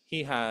means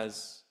he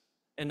has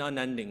an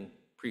unending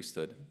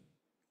priesthood.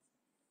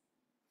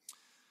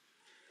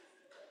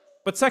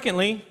 But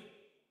secondly,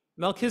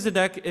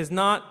 Melchizedek is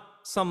not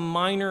some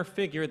minor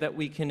figure that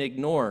we can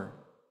ignore.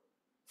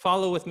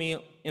 Follow with me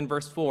in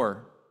verse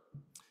 4.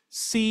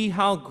 See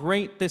how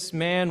great this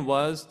man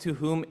was, to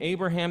whom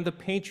Abraham the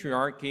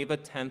patriarch gave a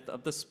tenth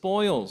of the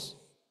spoils.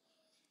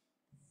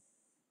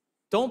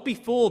 Don't be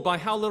fooled by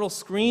how little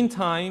screen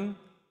time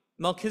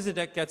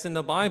Melchizedek gets in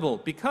the Bible,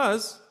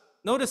 because,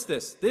 notice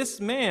this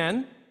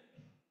man,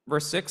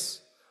 verse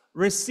 6,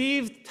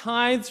 received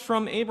tithes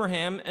from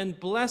Abraham and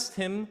blessed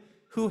him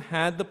who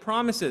had the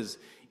promises.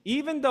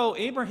 Even though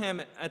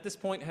Abraham at this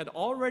point had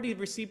already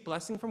received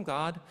blessing from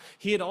God,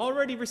 he had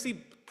already received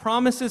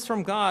promises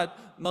from God,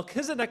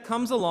 Melchizedek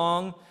comes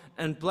along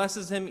and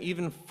blesses him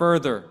even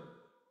further.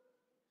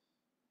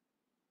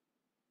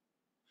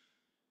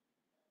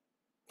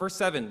 Verse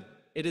 7,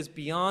 it is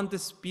beyond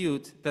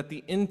dispute that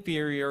the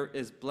inferior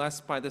is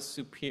blessed by the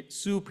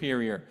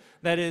superior.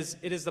 That is,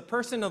 it is the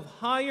person of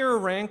higher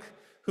rank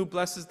who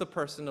blesses the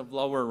person of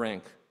lower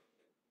rank.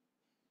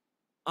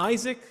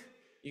 Isaac,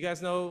 you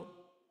guys know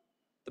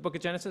the book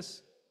of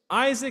Genesis?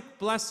 Isaac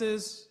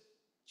blesses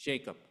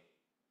Jacob,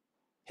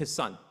 his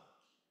son.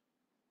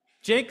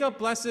 Jacob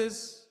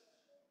blesses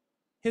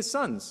his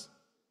sons,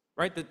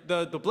 right?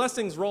 The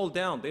blessings roll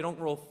down, they don't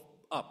roll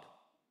up.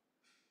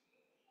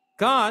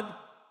 God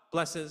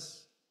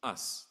blesses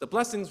us. The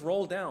blessings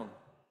roll down,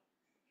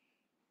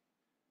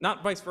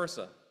 not vice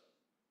versa.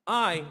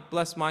 I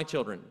bless my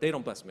children, they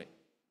don't bless me.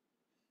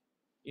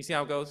 You see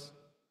how it goes?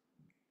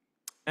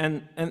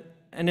 And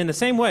in the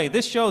same way,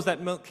 this shows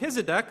that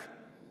Melchizedek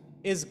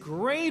is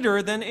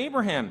greater than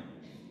Abraham,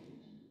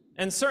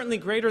 and certainly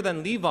greater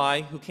than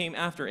Levi, who came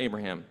after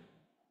Abraham.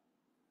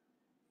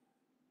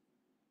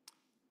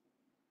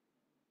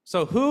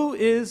 So who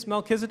is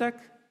Melchizedek?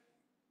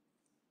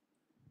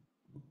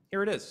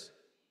 Here it is.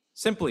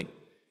 Simply,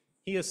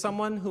 he is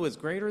someone who is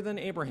greater than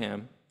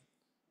Abraham,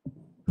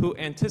 who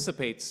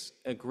anticipates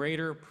a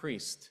greater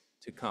priest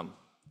to come.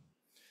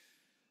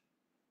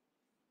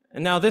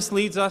 And now this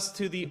leads us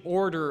to the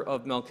order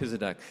of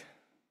Melchizedek,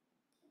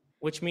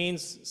 which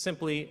means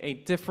simply a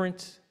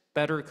different,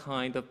 better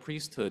kind of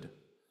priesthood.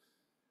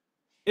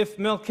 If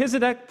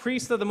Melchizedek,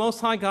 priest of the Most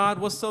High God,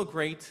 was so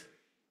great,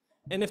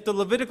 and if the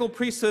Levitical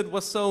priesthood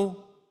was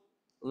so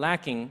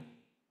lacking,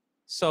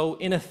 so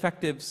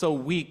ineffective, so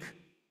weak,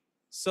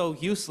 so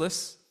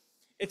useless,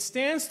 it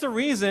stands to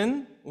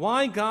reason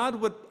why God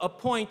would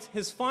appoint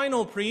his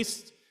final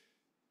priest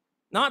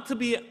not to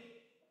be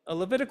a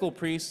Levitical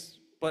priest,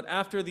 but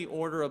after the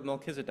order of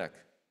Melchizedek.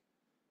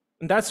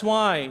 And that's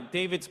why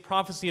David's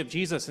prophecy of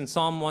Jesus in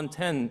Psalm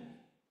 110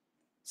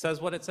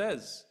 says what it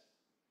says.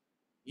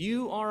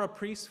 You are a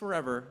priest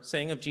forever,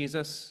 saying of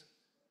Jesus,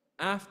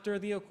 after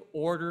the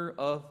order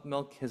of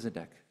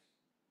Melchizedek.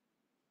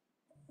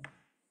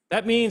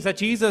 That means that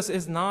Jesus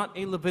is not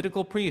a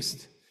Levitical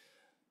priest.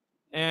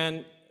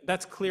 And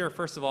that's clear,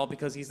 first of all,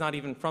 because he's not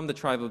even from the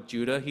tribe of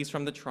Judah. He's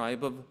from the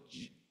tribe of,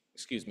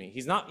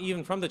 he's not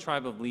even from the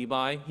tribe of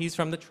Levi. He's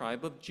from the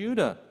tribe of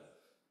Judah.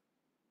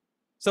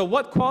 So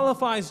what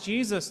qualifies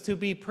Jesus to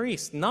be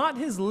priest? Not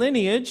his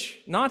lineage,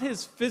 not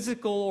his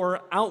physical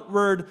or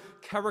outward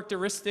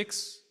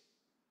characteristics,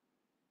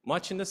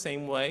 much in the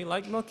same way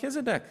like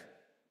Melchizedek.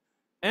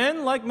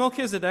 And like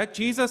Melchizedek,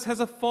 Jesus has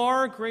a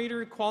far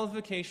greater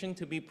qualification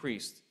to be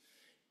priest.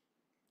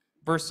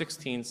 Verse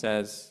 16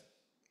 says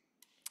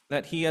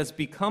that he has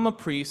become a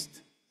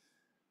priest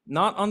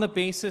not on the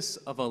basis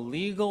of a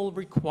legal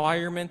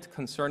requirement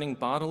concerning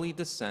bodily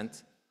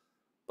descent,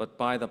 but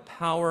by the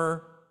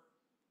power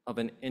of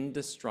an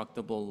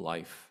indestructible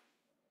life.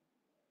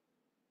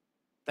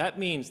 That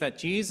means that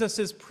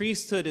Jesus'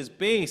 priesthood is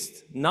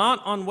based not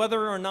on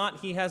whether or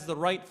not he has the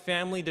right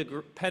family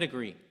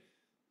pedigree.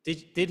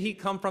 Did he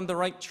come from the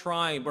right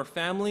tribe or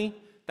family?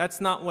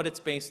 That's not what it's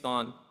based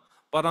on.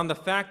 but on the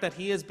fact that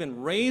he has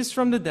been raised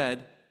from the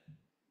dead,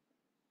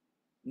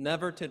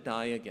 never to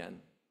die again.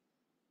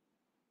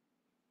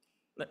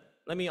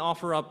 Let me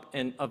offer up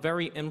a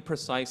very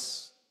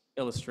imprecise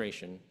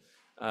illustration.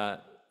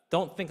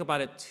 Don't think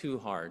about it too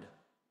hard.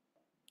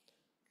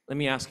 Let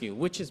me ask you,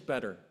 which is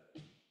better?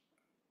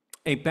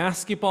 A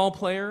basketball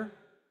player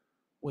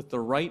with the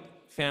right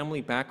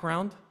family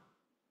background,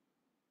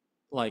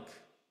 like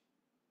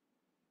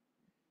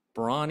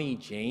Bronny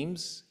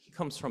James, he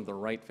comes from the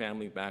right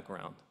family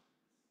background.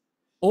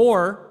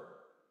 Or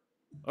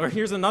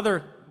here's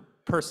another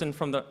person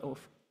from the,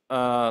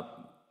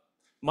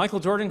 Michael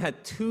Jordan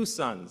had 2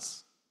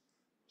 sons.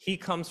 He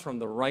comes from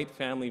the right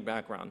family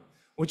background.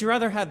 Would you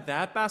rather have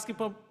that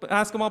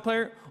basketball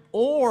player,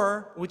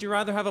 or would you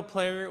rather have a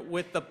player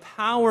with the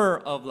power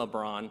of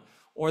LeBron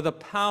or the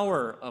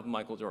power of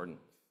Michael Jordan?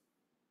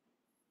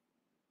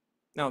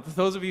 Now, for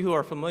those of you who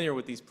are familiar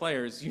with these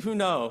players, you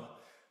know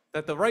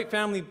that the right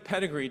family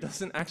pedigree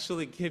doesn't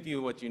actually give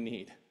you what you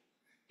need.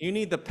 You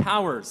need the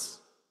powers.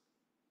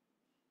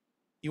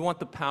 You want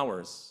the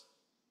powers,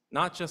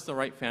 not just the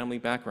right family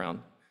background.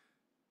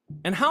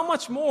 And how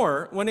much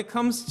more when it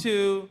comes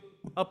to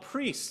a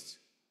priest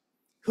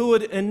who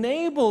would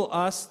enable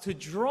us to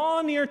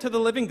draw near to the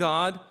living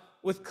God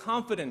with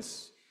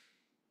confidence,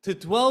 to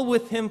dwell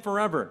with him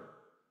forever.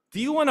 Do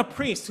you want a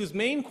priest whose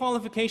main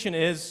qualification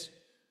is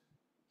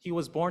he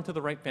was born to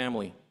the right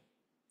family?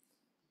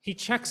 He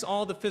checks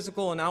all the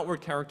physical and outward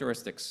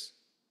characteristics.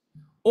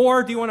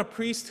 Or do you want a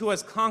priest who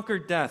has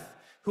conquered death,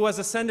 who has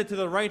ascended to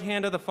the right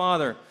hand of the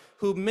Father,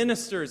 who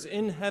ministers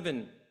in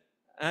heaven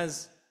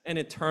as an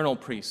eternal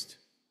priest?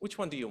 Which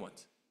one do you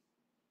want?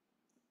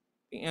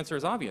 The answer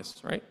is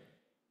obvious, right?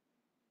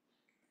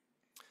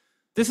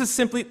 This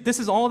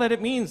is all that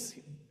it means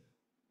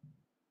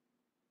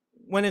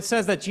when it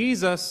says that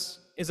Jesus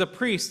is a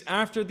priest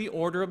after the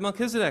order of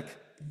Melchizedek.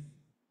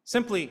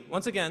 Simply,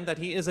 once again, that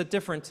he is a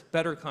different,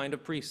 better kind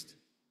of priest.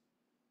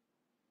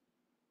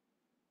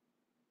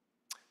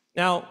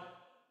 Now,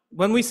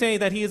 when we say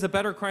that he is a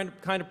better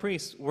kind of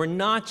priest, we're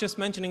not just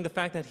mentioning the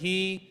fact that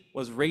he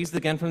was raised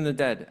again from the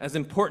dead, as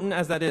important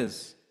as that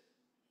is.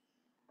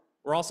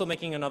 We're also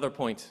making another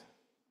point.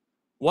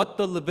 What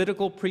the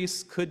Levitical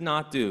priests could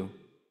not do,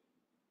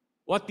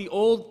 what the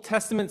Old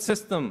Testament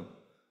system,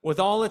 with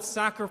all its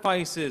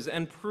sacrifices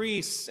and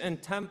priests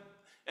and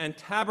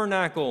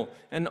tabernacle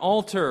and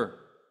altar,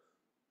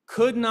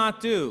 could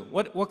not do.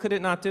 What could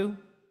it not do?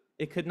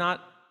 It could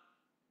not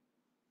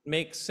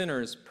make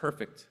sinners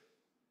perfect.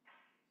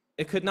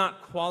 It could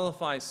not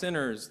qualify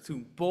sinners to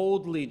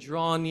boldly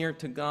draw near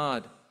to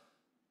God,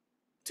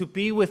 to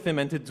be with him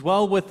and to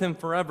dwell with him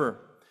forever.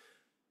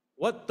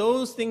 What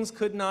those things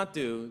could not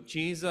do,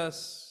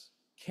 Jesus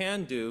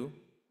can do,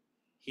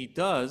 he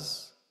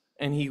does,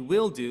 and he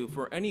will do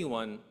for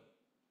anyone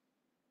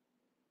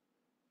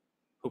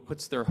who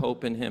puts their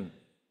hope in him.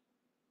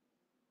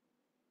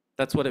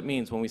 That's what it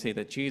means when we say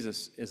that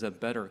Jesus is a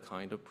better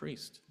kind of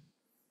priest.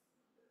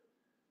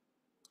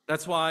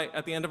 That's why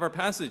at the end of our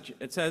passage,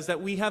 it says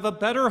that we have a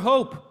better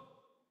hope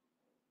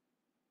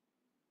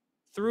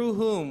through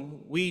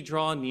whom we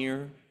draw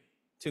near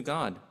to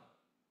God.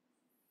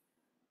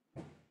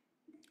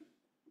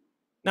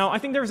 Now, I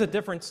think there's a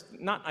difference,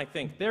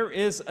 there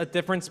is a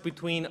difference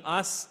between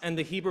us and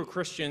the Hebrew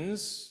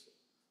Christians,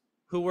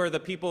 who were the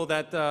people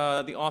that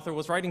the author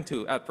was writing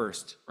to at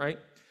first, right?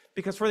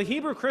 Because for the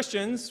Hebrew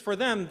Christians, for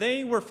them,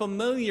 they were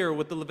familiar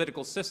with the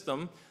Levitical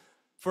system.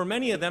 For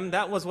many of them,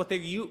 that was what they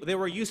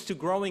were used to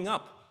growing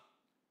up.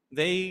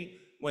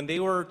 When they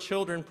were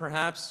children,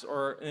 perhaps,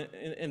 or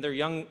in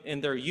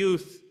their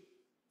youth,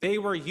 they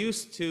were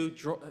used to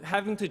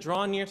having to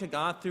draw near to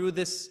God through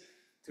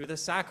the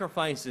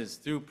sacrifices,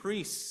 through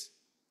priests.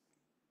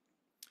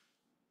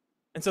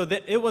 And so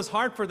it was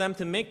hard for them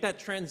to make that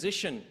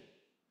transition.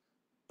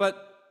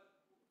 But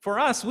for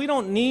us, we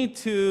don't need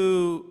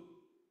to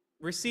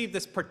receive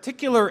this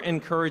particular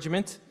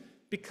encouragement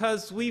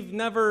because we've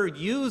never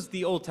used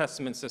the Old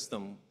Testament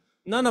system.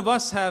 None of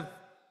us have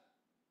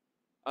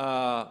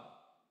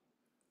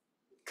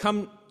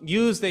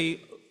used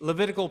a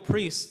Levitical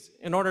priest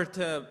in order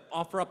to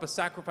offer up a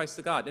sacrifice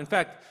to God. In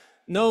fact,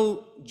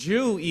 no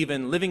Jew,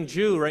 even living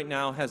Jew right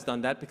now, has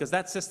done that because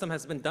that system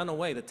has been done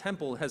away. The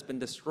temple has been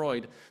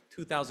destroyed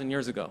 2,000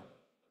 years ago.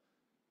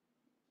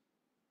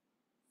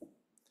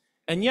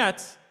 And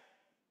yet,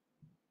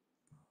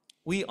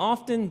 we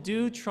often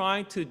do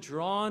try to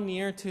draw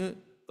near to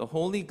the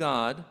holy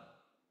God,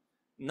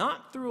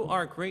 not through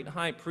our great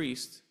high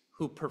priest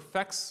who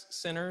perfects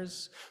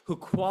sinners, who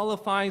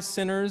qualifies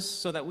sinners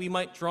so that we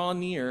might draw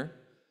near,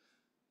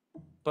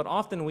 but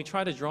often we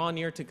try to draw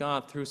near to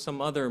God through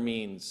some other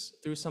means,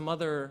 through some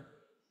other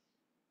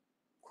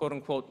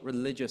quote-unquote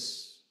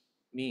religious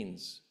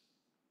means.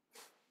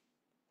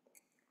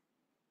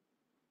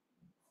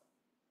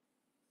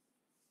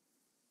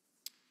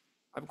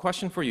 I have a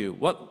question for you.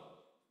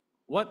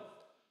 What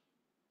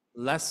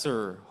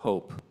lesser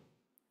hope,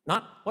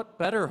 not what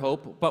better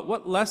hope, but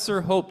what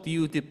lesser hope do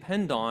you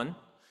depend on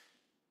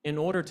in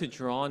order to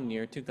draw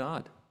near to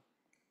God?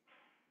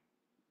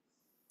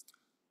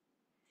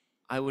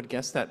 I would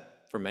guess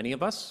that for many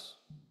of us,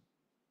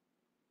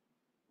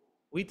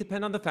 we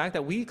depend on the fact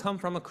that we come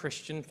from a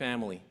Christian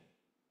family.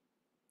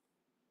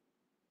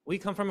 We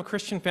come from a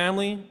Christian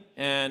family,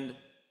 and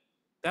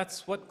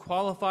that's what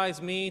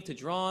qualifies me to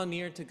draw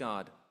near to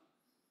God.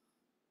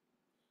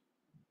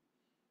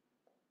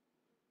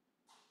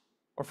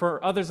 Or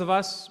for others of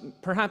us,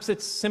 perhaps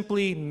it's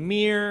simply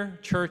mere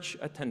church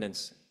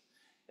attendance.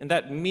 And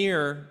that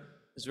mere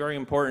is very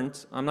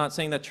important. I'm not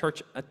saying that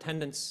church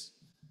attendance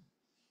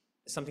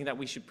is something that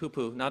we should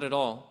poo-poo, not at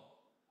all.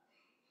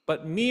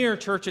 But mere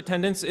church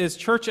attendance is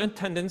church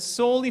attendance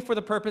solely for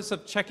the purpose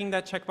of checking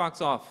that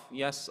checkbox off.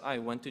 Yes, I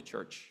went to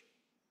church.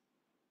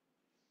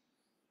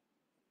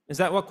 Is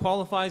that what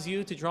qualifies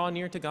you to draw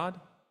near to God?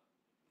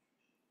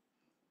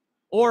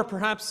 Or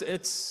perhaps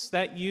it's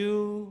that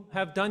you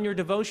have done your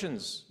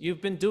devotions.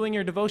 You've been doing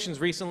your devotions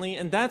recently,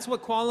 and that's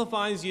what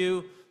qualifies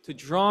you to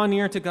draw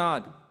near to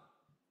God.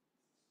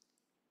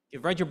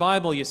 You've read your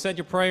Bible, you said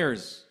your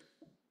prayers.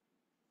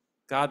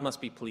 God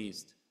must be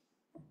pleased.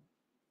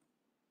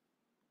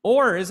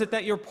 Or is it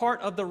that you're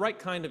part of the right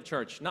kind of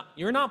church?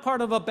 You're not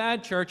part of a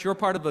bad church, you're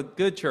part of a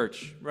good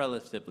church,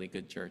 relatively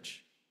good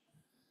church.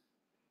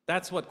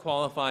 That's what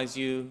qualifies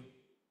you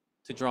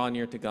to draw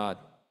near to God.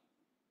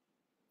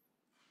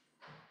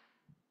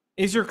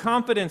 Is your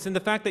confidence in the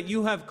fact that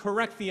you have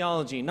correct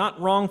theology,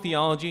 not wrong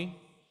theology?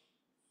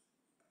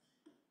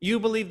 You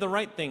believe the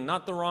right thing,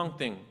 not the wrong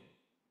thing.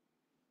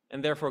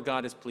 And therefore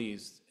God is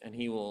pleased, and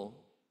he will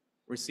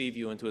receive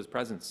you into his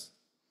presence.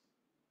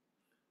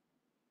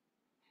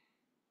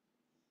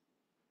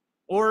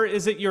 Or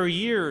is it your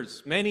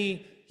years,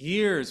 many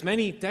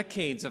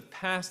decades of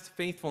past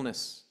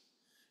faithfulness?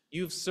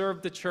 You've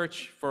served the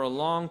church for a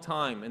long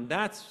time, and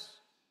that's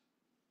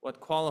what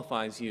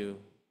qualifies you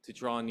to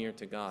draw near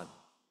to God.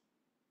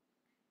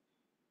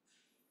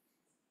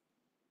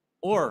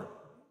 Or,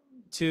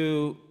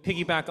 to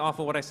piggyback off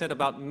of what I said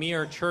about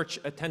mere church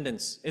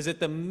attendance, is it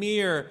the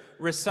mere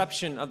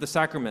reception of the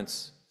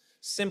sacraments,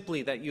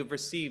 simply that you've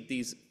received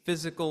these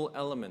physical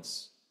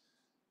elements?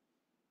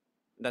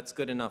 That's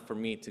good enough for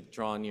me to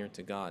draw near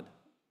to God.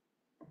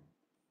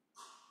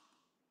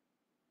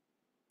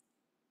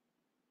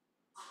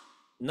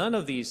 None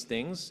of these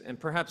things, and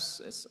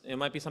perhaps it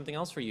might be something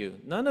else for you,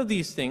 none of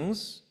these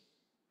things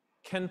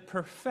can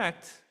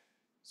perfect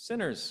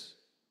sinners.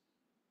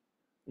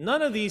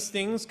 None of these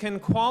things can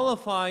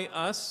qualify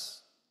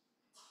us,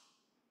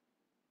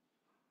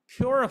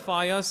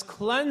 purify us,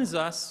 cleanse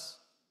us,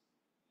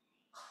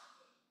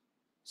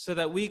 so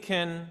that we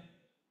can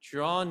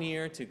draw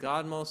near to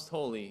God Most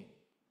Holy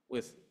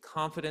with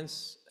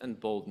confidence and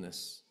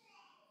boldness.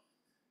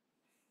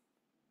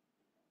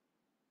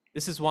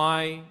 This is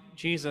why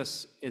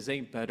Jesus is a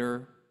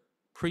better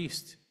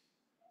priest.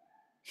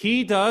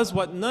 He does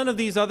what none of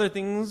these other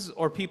things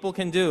or people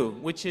can do,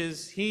 which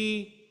is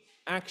he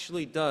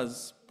actually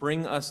does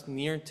bring us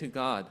near to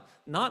God,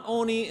 not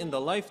only in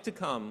the life to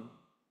come,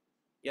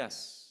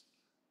 yes,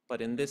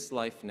 but in this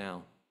life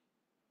now.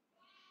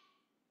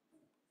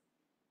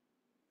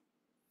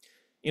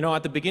 You know,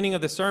 at the beginning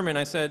of the sermon,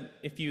 I said,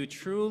 if you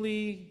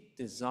truly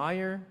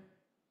desire,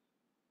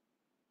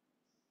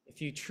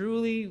 if you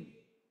truly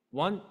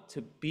want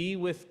to be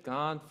with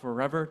God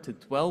forever, to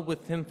dwell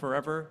with him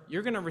forever,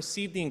 you're going to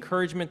receive the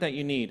encouragement that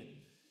you need.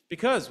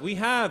 Because we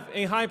have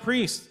a high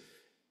priest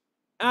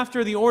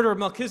after the order of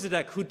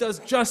Melchizedek who does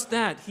just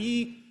that.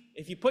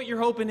 If you put your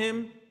hope in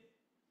him,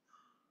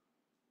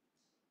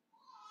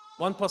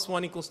 1 +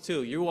 1 =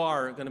 2.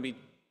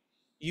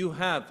 You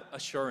have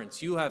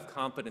assurance, you have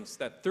confidence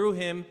that through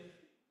him,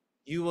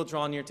 you will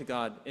draw near to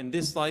God in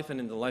this life and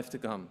in the life to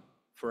come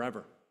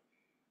forever.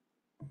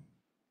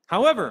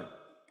 However,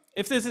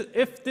 if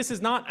this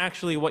is not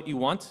actually what you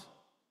want,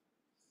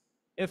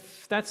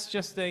 if that's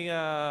just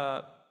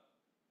a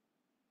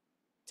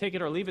take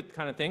it or leave it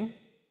kind of thing,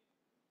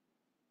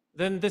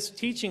 then this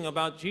teaching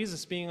about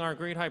Jesus being our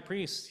great high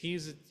priest,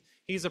 he's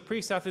a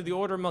priest after the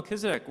order of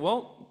Melchizedek,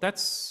 well,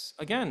 that's,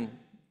 again,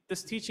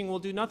 this teaching will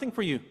do nothing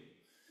for you.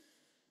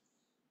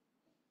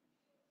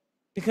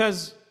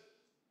 Because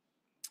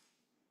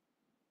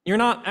you're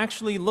not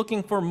actually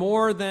looking for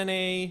more than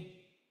a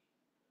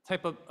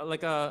type of,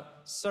 like a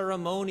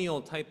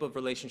ceremonial type of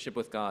relationship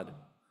with God.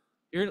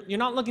 You're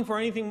not looking for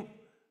anything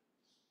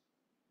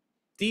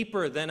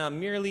deeper than a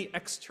merely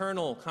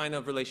external kind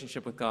of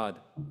relationship with God.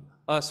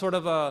 A sort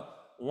of a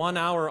 1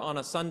 hour on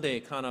a Sunday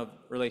kind of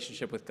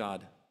relationship with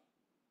God.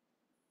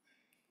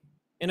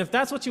 And if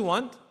that's what you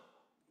want,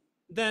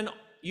 then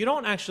you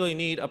don't actually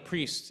need a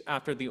priest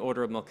after the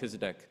order of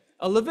Melchizedek.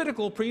 A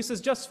Levitical priest is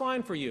just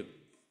fine for you,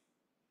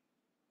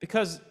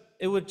 because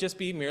it would just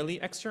be merely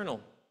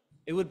external.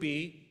 It would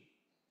be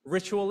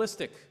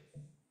ritualistic.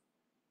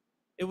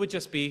 It would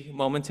just be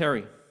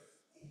momentary.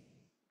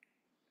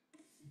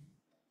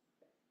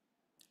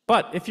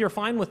 But if you're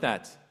fine with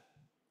that,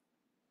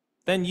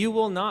 then you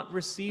will not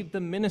receive the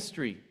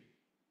ministry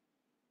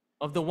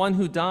of the one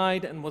who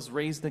died and was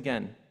raised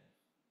again.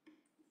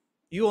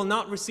 You will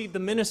not receive the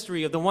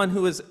ministry of the one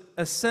who is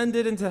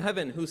ascended into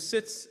heaven, who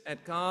sits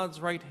at God's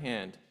right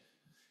hand.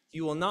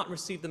 You will not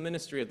receive the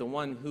ministry of the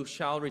one who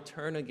shall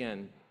return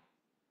again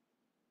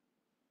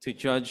to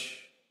judge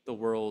the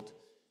world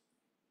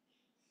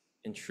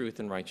in truth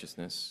and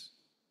righteousness.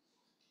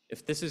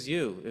 If this is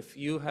you, if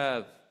you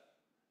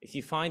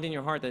find in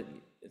your heart that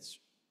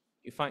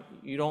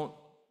you don't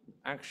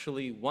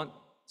actually want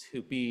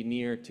to be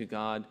near to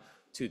God,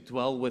 to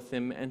dwell with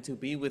him and to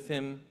be with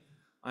him,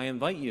 I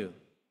invite you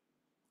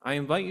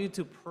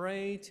to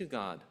pray to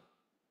God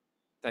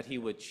that he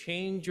would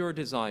change your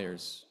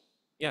desires.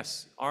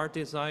 Yes, our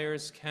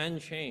desires can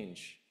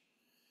change.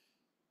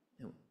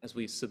 As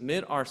we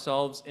submit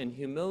ourselves in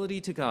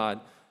humility to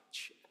God,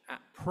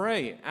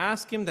 pray,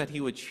 ask him that he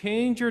would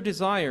change your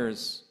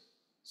desires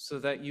so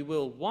that you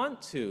will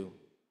want to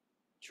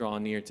draw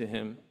near to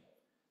him,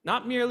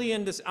 not merely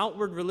in this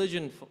outward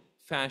religion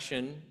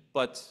fashion,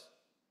 but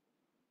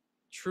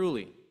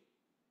truly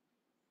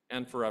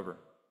and forever.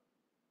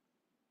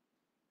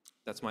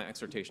 That's my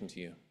exhortation to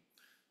you.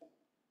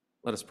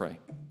 Let us pray.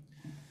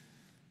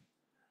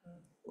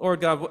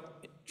 Lord God,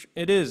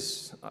 it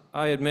is,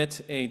 I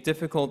admit, a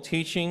difficult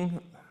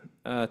teaching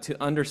to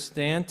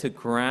understand, to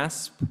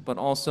grasp, but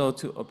also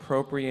to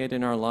appropriate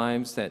in our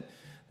lives that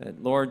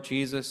Lord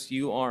Jesus,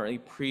 you are a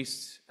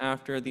priest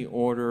after the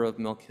order of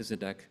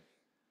Melchizedek.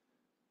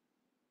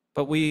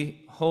 But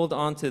we hold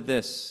on to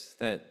this,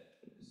 that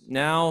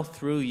now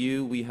through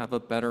you we have a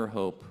better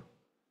hope.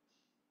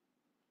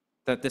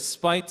 That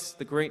despite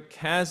the great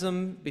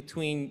chasm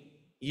between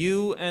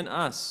you and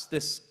us,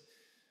 this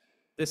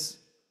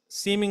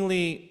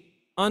seemingly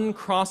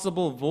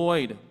uncrossable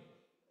void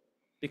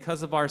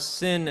because of our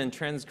sin and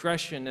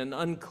transgression and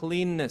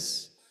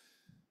uncleanness,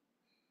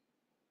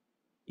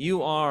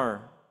 you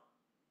are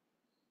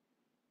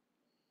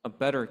a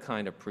better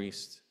kind of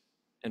priest.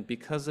 And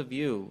because of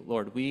you,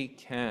 Lord, we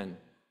can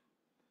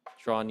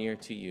draw near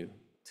to you,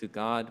 to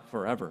God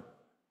forever,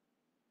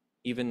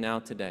 even now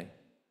today.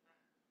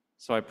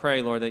 So I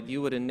pray, Lord, that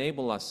you would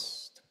enable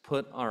us to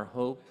put our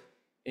hope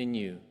in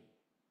you.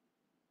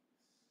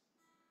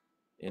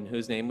 In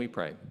whose name we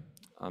pray.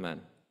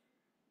 Amen.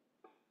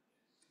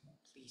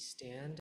 Please stand.